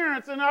our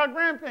parents and our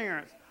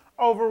grandparents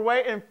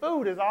overweight, and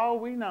food is all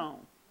we know.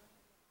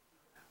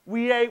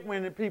 We ate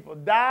when the people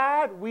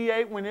died. We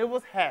ate when it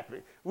was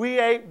happy. We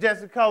ate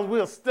just because we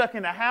were stuck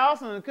in the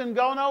house and couldn't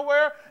go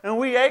nowhere. And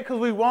we ate because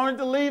we wanted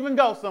to leave and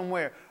go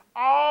somewhere.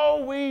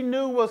 All we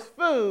knew was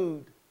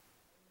food.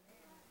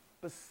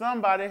 But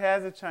somebody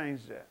has to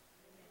change that.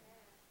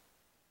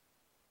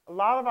 A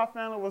lot of our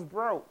family was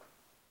broke.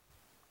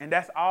 And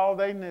that's all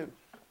they knew.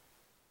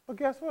 But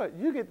guess what?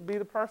 You get to be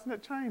the person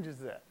that changes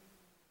that.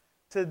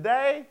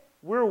 Today,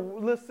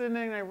 we're sitting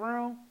in a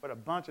room with a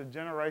bunch of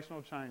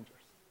generational changers.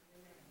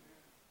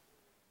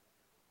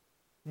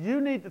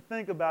 You need to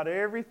think about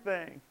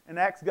everything and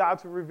ask God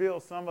to reveal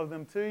some of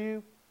them to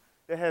you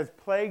that has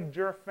plagued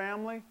your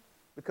family,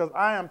 because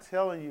I am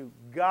telling you,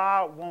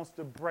 God wants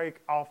to break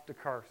off the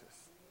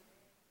curses.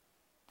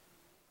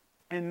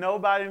 And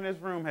nobody in this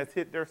room has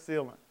hit their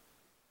ceiling.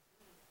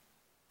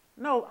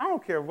 No, I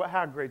don't care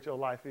how great your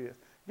life is.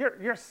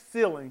 Your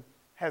ceiling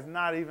has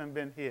not even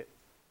been hit.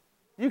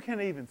 You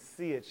can't even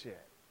see it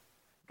yet.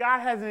 God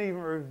hasn't even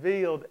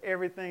revealed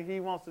everything he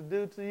wants to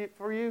do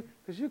for you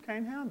because you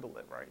can't handle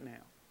it right now.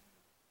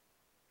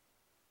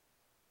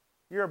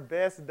 Your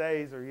best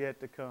days are yet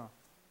to come.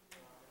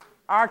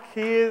 Our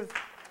kids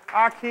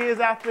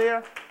out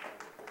there,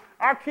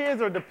 our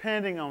kids are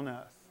depending on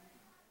us.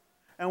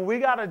 And we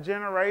got a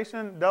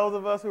generation, those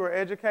of us who are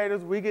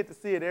educators, we get to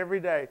see it every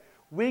day.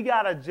 We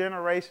got a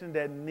generation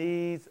that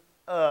needs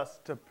us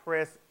to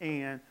press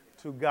in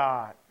to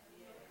God.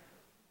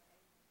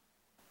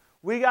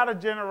 We got a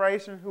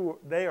generation who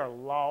they are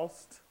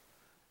lost.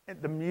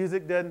 The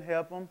music doesn't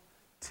help them.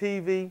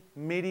 TV,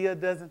 media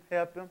doesn't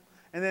help them.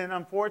 And then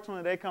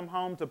unfortunately they come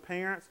home to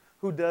parents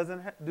who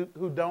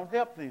don't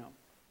help them.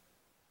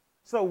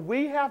 So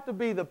we have to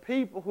be the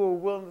people who are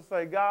willing to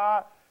say,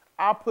 God,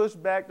 I push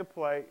back the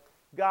plate.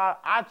 God,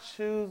 I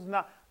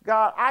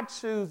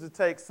choose to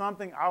take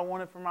something I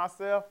wanted for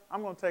myself.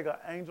 I'm going to take an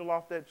angel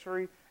off that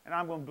tree and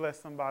I'm going to bless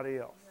somebody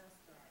else.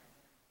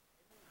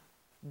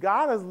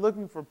 God is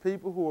looking for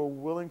people who are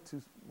willing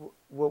to,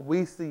 what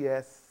we see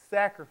as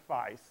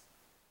sacrifice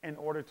in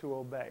order to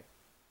obey.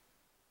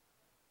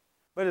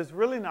 But it's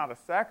really not a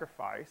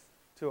sacrifice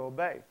to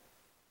obey.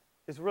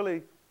 It's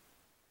really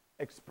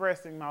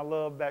expressing my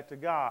love back to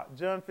God.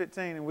 John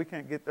 15, and we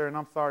can't get there, and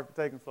I'm sorry for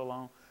taking so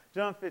long.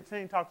 John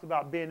 15 talks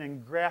about being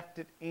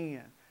engrafted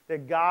in,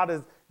 that God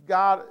is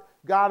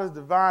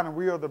divine and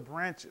we are the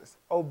branches.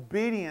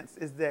 Obedience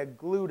is that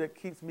glue that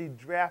keeps me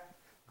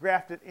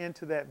grafted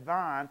into that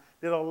vine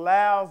that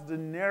allows the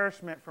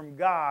nourishment from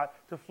God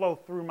to flow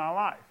through my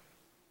life.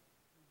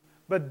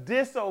 But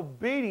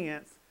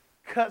disobedience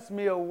cuts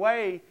me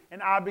away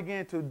and I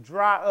begin to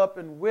dry up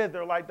and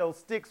wither like those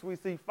sticks we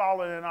see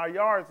falling in our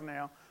yards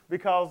now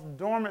because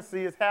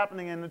dormancy is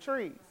happening in the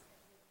trees.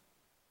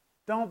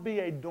 Don't be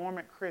a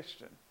dormant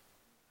Christian.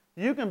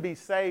 You can be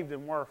saved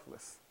and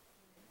worthless.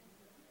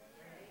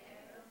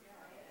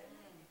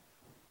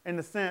 In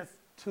the sense,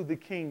 to the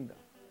kingdom.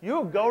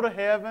 You'll go to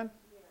heaven.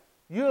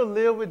 You'll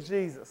live with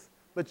Jesus.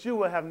 But you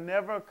will have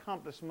never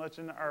accomplished much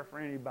in the earth for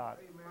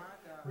anybody.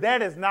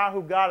 That is not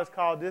who God has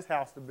called this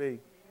house to be.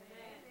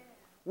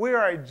 We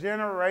are a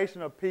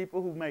generation of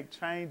people who make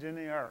change in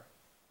the earth.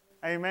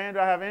 Amen.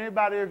 Do I have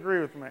anybody agree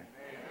with me?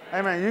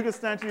 Amen. You can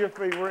stand to your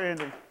feet. We're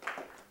ending.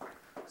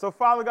 So,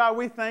 Father God,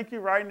 we thank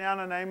you right now in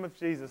the name of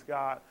Jesus,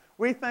 God.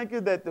 We thank you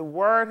that the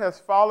word has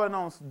fallen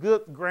on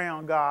good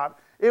ground, God.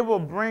 It will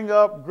bring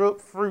up good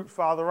fruit,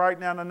 Father, right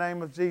now in the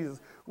name of Jesus.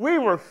 We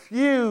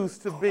refuse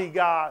to be,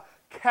 God,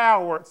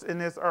 cowards in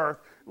this earth.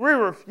 We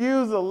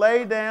refuse to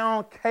lay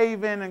down,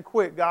 cave in, and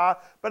quit, God.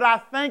 But I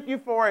thank you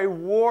for a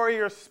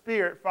warrior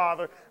spirit,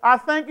 Father. I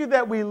thank you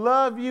that we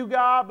love you,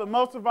 God, but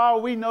most of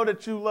all, we know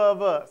that you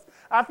love us.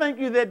 I thank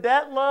you that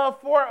that love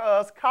for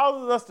us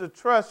causes us to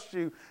trust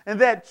you,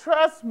 and that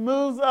trust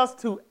moves us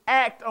to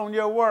act on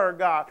your word,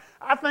 God.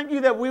 I thank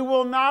you that we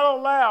will not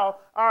allow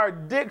our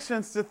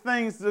addictions to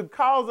things to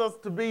cause us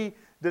to be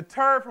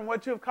deterred from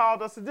what you have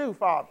called us to do,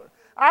 Father.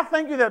 I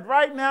thank you that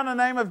right now in the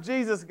name of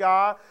Jesus,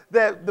 God,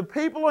 that the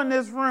people in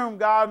this room,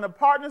 God, and the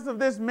partners of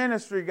this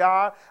ministry,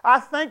 God, I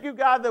thank you,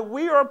 God, that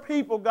we are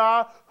people,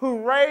 God,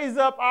 who raise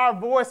up our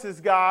voices,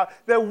 God,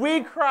 that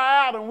we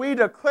cry out and we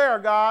declare,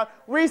 God,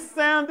 we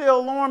sound the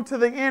alarm to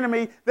the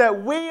enemy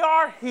that we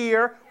are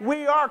here,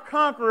 we are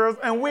conquerors,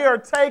 and we are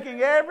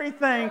taking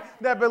everything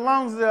that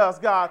belongs to us,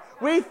 God.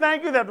 We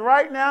thank you that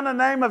right now in the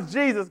name of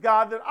Jesus,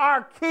 God, that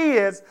our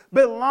kids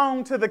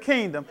belong to the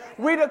kingdom.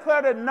 We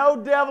declare that no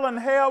devil in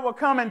hell will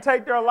come and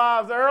take their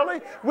lives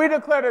early. We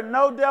declare that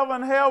no devil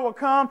in hell will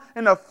come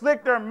and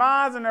afflict their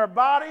minds and their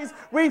bodies.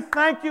 We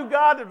thank you,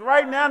 God, that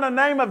right now in the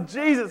name of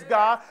Jesus,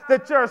 God,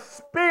 that your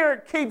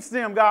spirit keeps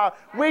them, God.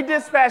 We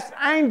dispatch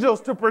angels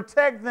to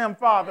protect them,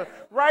 Father.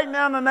 Right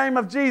now in the name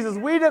of Jesus,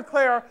 we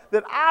declare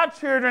that our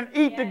children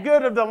eat the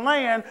good of the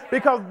land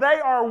because they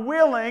are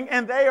willing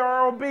and they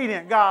are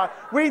obedient, God.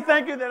 We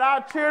thank you that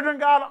our children,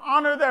 God,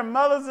 honor their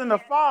mothers and the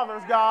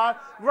fathers, God.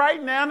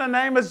 Right now in the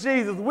name of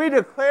Jesus, we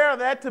declare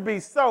that to be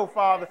so,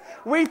 Father.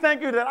 We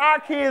thank you that our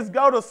kids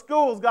go to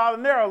schools, God,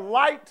 and they're a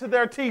light to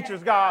their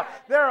teachers, God.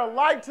 They're a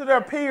light to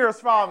their peers,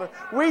 Father.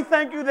 We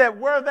thank you that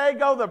where they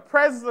go, the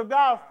presence of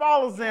God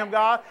follows them,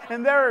 God,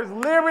 and there is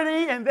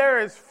liberty and there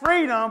is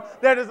freedom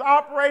that is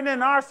operating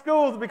in our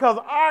schools because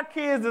our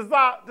kids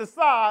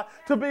decide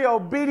to be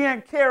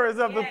obedient carriers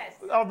of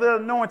the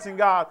anointing,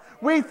 God.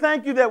 We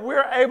thank you that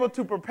we're able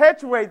to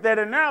perpetuate that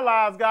in our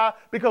lives, God,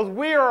 because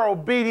we are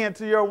obedient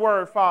to your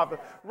word, Father.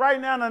 Right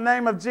now, in the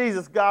name of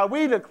Jesus, God,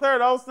 we declare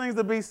those things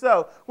to be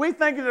so. We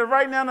thank you that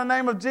right now, in the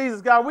name of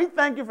Jesus, God, we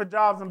thank you for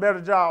jobs and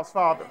better jobs,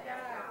 Father.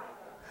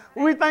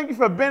 We thank you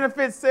for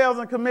benefits, sales,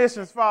 and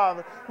commissions,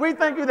 Father. We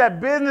thank you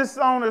that business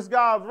owners,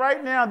 God,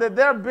 right now, that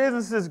their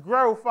businesses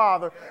grow,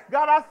 Father.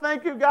 God, I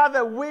thank you, God,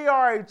 that we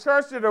are a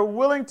church that are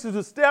willing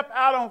to step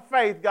out on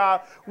faith,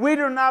 God. We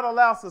do not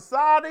allow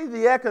society,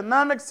 the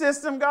economic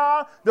system,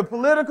 God, the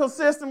political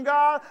system,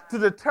 God, to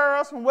deter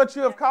us from what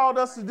you have called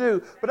us to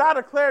do. But I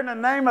declare in the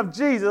name of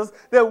Jesus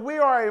that we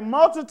are a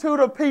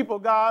multitude of people,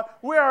 God.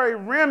 We are a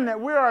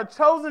remnant. We are a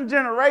chosen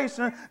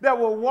generation that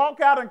will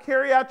walk out and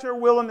carry out your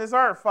will on this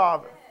earth,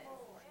 Father.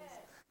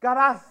 God,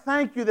 I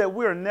thank you that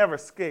we're never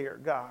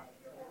scared, God.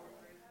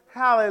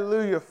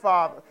 Hallelujah,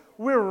 Father.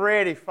 We're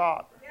ready,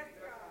 Father.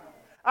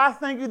 I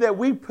thank you that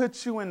we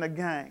put you in the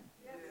game.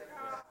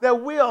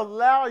 That we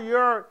allow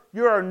your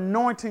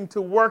anointing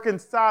to work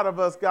inside of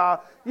us,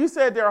 God. You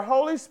said their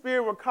Holy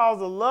Spirit will cause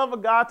the love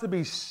of God to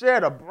be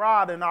shed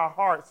abroad in our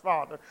hearts,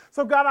 Father.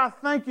 So, God, I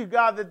thank you,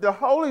 God, that the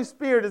Holy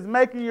Spirit is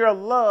making your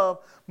love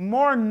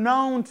more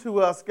known to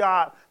us,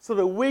 God, so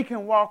that we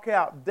can walk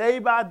out day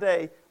by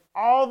day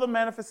all the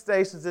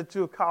manifestations that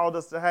you have called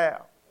us to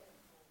have.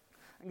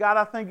 And God,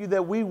 I thank you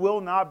that we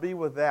will not be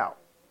without.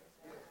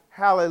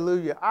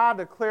 Hallelujah. I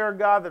declare,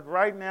 God, that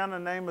right now in the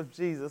name of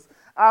Jesus,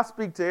 I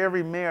speak to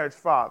every marriage,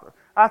 Father.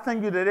 I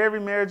thank you that every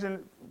marriage,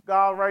 in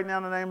God, right now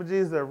in the name of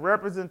Jesus, is a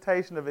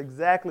representation of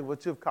exactly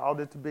what you've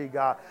called it to be,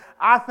 God.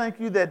 I thank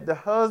you that the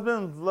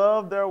husbands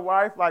love their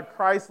wife like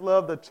Christ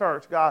loved the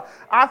church, God.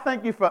 I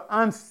thank you for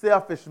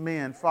unselfish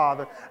men,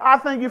 Father. I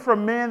thank you for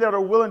men that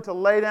are willing to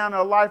lay down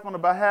their life on the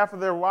behalf of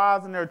their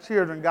wives and their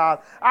children, God.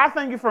 I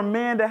thank you for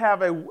men that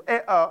have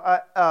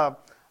a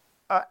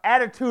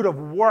attitude of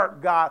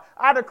work, God.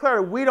 I declare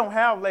that we don't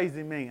have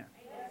lazy men.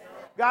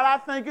 God, I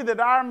thank you that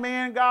our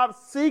men, God,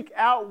 seek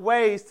out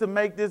ways to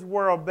make this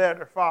world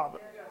better, Father.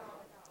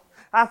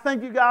 I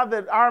thank you, God,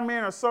 that our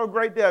men are so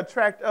great they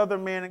attract other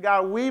men. And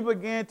God, we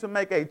begin to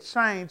make a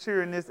change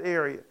here in this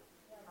area.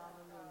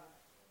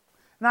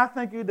 And I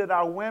thank you that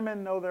our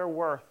women know their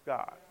worth,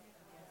 God.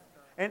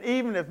 And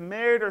even if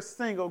married or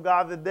single,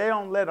 God, that they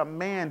don't let a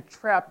man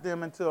trap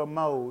them into a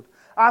mold.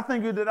 I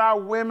thank you that our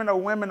women are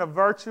women of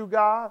virtue,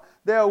 God.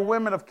 They are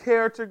women of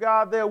character,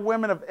 God. They are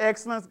women of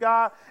excellence,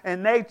 God.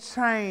 And they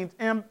change,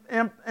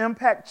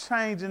 impact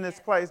change in this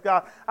place,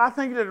 God. I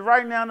thank you that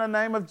right now in the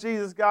name of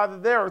Jesus, God,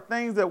 that there are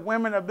things that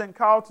women have been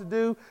called to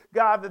do,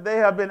 God, that they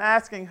have been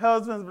asking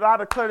husbands, but I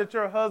declare that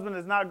your husband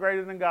is not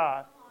greater than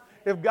God.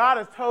 If God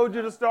has told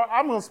you to start,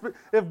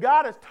 if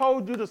God has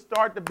told you to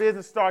start the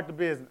business, start the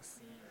business.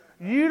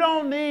 You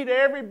don't need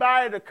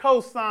everybody to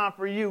co-sign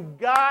for you.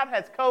 God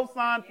has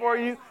co-signed for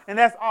you, and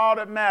that's all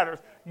that matters.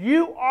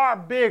 You are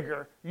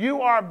bigger.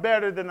 You are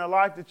better than the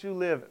life that you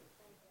live in.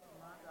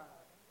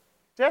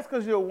 Just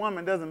because you're a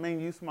woman doesn't mean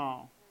you're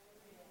small.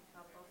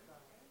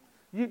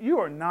 You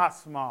are not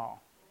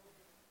small.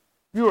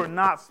 You are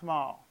not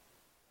small.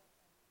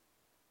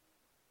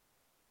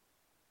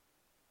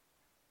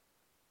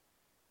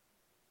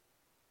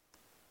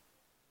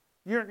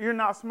 You're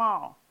not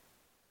small.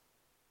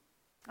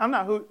 I'm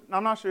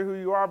not sure who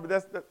you are,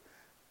 but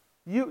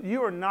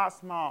you are not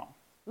small.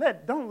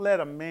 Don't let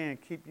a man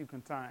keep you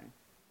contained.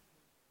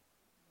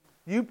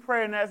 You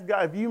pray and ask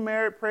God. If you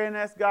married, pray and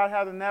ask God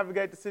how to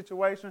navigate the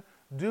situation.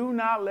 Do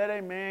not let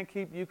a man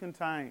keep you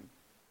contained.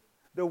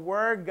 The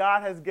word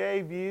God has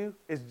gave you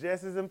is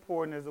just as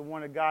important as the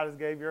one that God has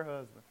gave your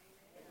husband.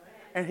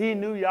 And he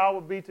knew y'all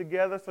would be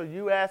together, so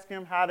you ask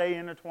him how they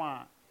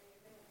intertwine.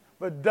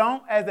 But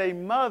don't, as a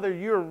mother,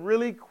 you're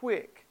really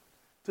quick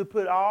to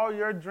put all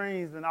your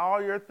dreams and all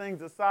your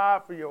things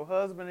aside for your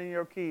husband and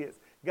your kids.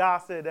 God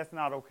said that's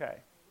not okay.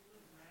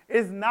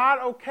 It's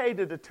not okay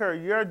to deter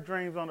your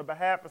dreams on the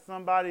behalf of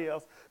somebody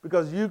else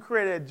because you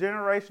created a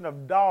generation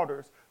of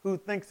daughters who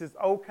thinks it's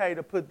okay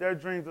to put their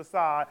dreams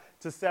aside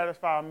to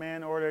satisfy a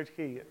man or their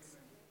kids.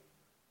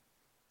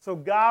 So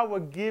God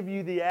will give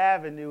you the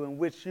avenue in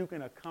which you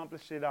can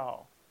accomplish it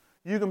all.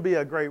 You can be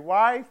a great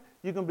wife,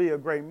 you can be a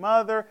great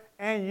mother,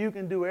 and you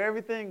can do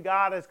everything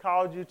God has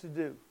called you to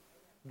do.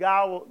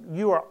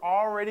 You are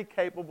already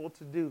capable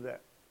to do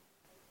that.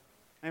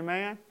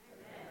 Amen?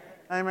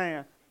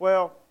 Amen.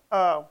 Well,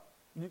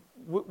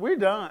 we're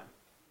done.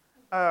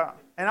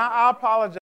 And I apologize.